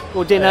lunch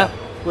or dinner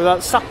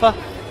without supper.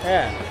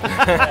 Yeah.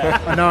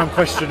 And now I'm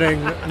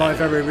questioning my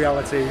very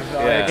reality that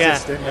I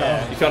exist in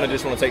now. You kind of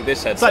just want to take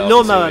this headset It's like off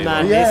Lawnmower and see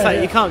Man. what It's you like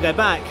want. you can't go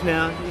back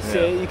now. You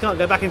see, you can't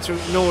go back into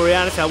normal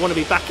reality. I want to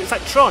be back. It's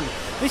like Tron.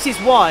 This is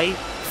why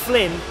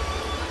Flynn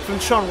from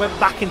Tron went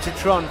back into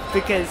Tron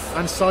because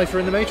And Cypher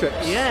in the Matrix.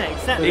 yeah,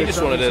 exactly. He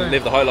just wanted to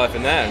live the high life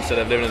in there instead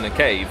of living in a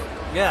cave.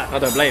 Yeah. I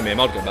don't blame him,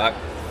 I'd go back.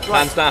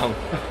 Hands down.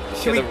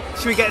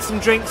 Should we get some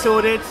drinks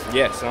ordered?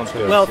 Yeah, sounds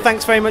good. Well,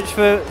 thanks very much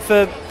for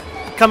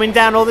coming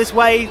down all this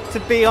way to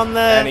be on the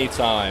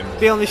Anytime.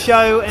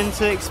 show and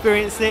to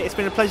experience it. It's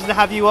been a pleasure to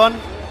have you on.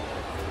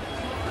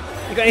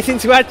 You got anything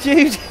to add,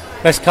 Jude?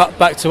 Let's cut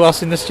back to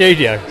us in the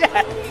studio.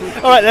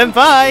 All right then.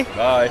 Bye.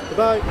 Bye.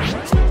 Bye.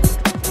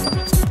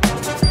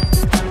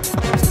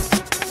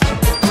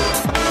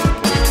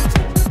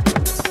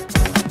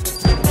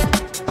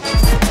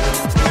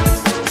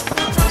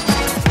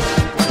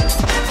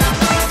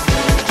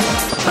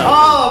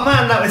 Oh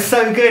man, that was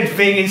so good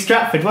being in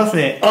Stratford,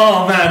 wasn't it?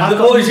 Oh man,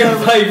 what was your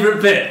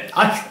favourite bit?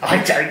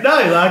 I don't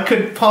know. I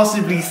couldn't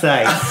possibly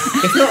say.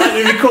 It's not like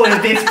we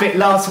recorded this bit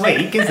last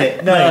week, is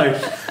it? No.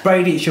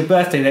 Bradie, it's your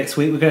birthday next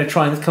week. We're going to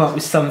try and come up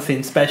with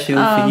something special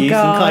for you,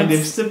 some kind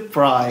of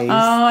surprise.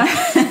 Oh,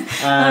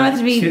 I have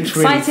to be she looks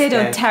really excited or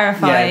scared.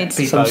 terrified. Yeah,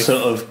 be Some both.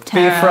 sort of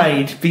Be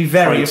afraid. Be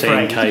very protein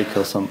afraid. cake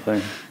or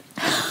something.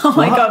 Oh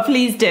my god,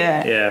 please do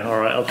it. Yeah,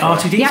 alright, I'll try.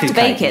 R2D2 You have to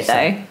bake cake, it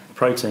though.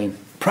 Protein.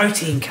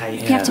 Protein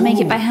cake. You have to make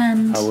it by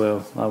hand. I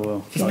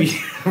will. Just be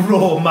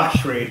raw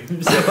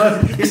mushrooms.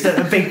 Just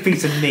a big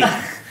piece of meat.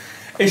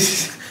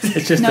 It's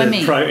just No a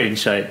meat. protein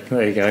shake.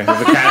 There you go. With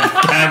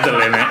a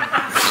candle in it.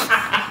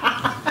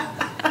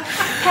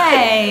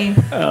 Hey,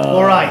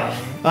 All right.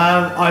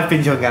 I've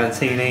been John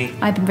Galantini.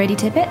 I've been Bradie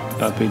Tippett.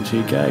 I've been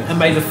GK. And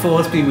may the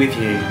force be with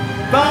you.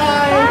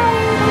 Bye.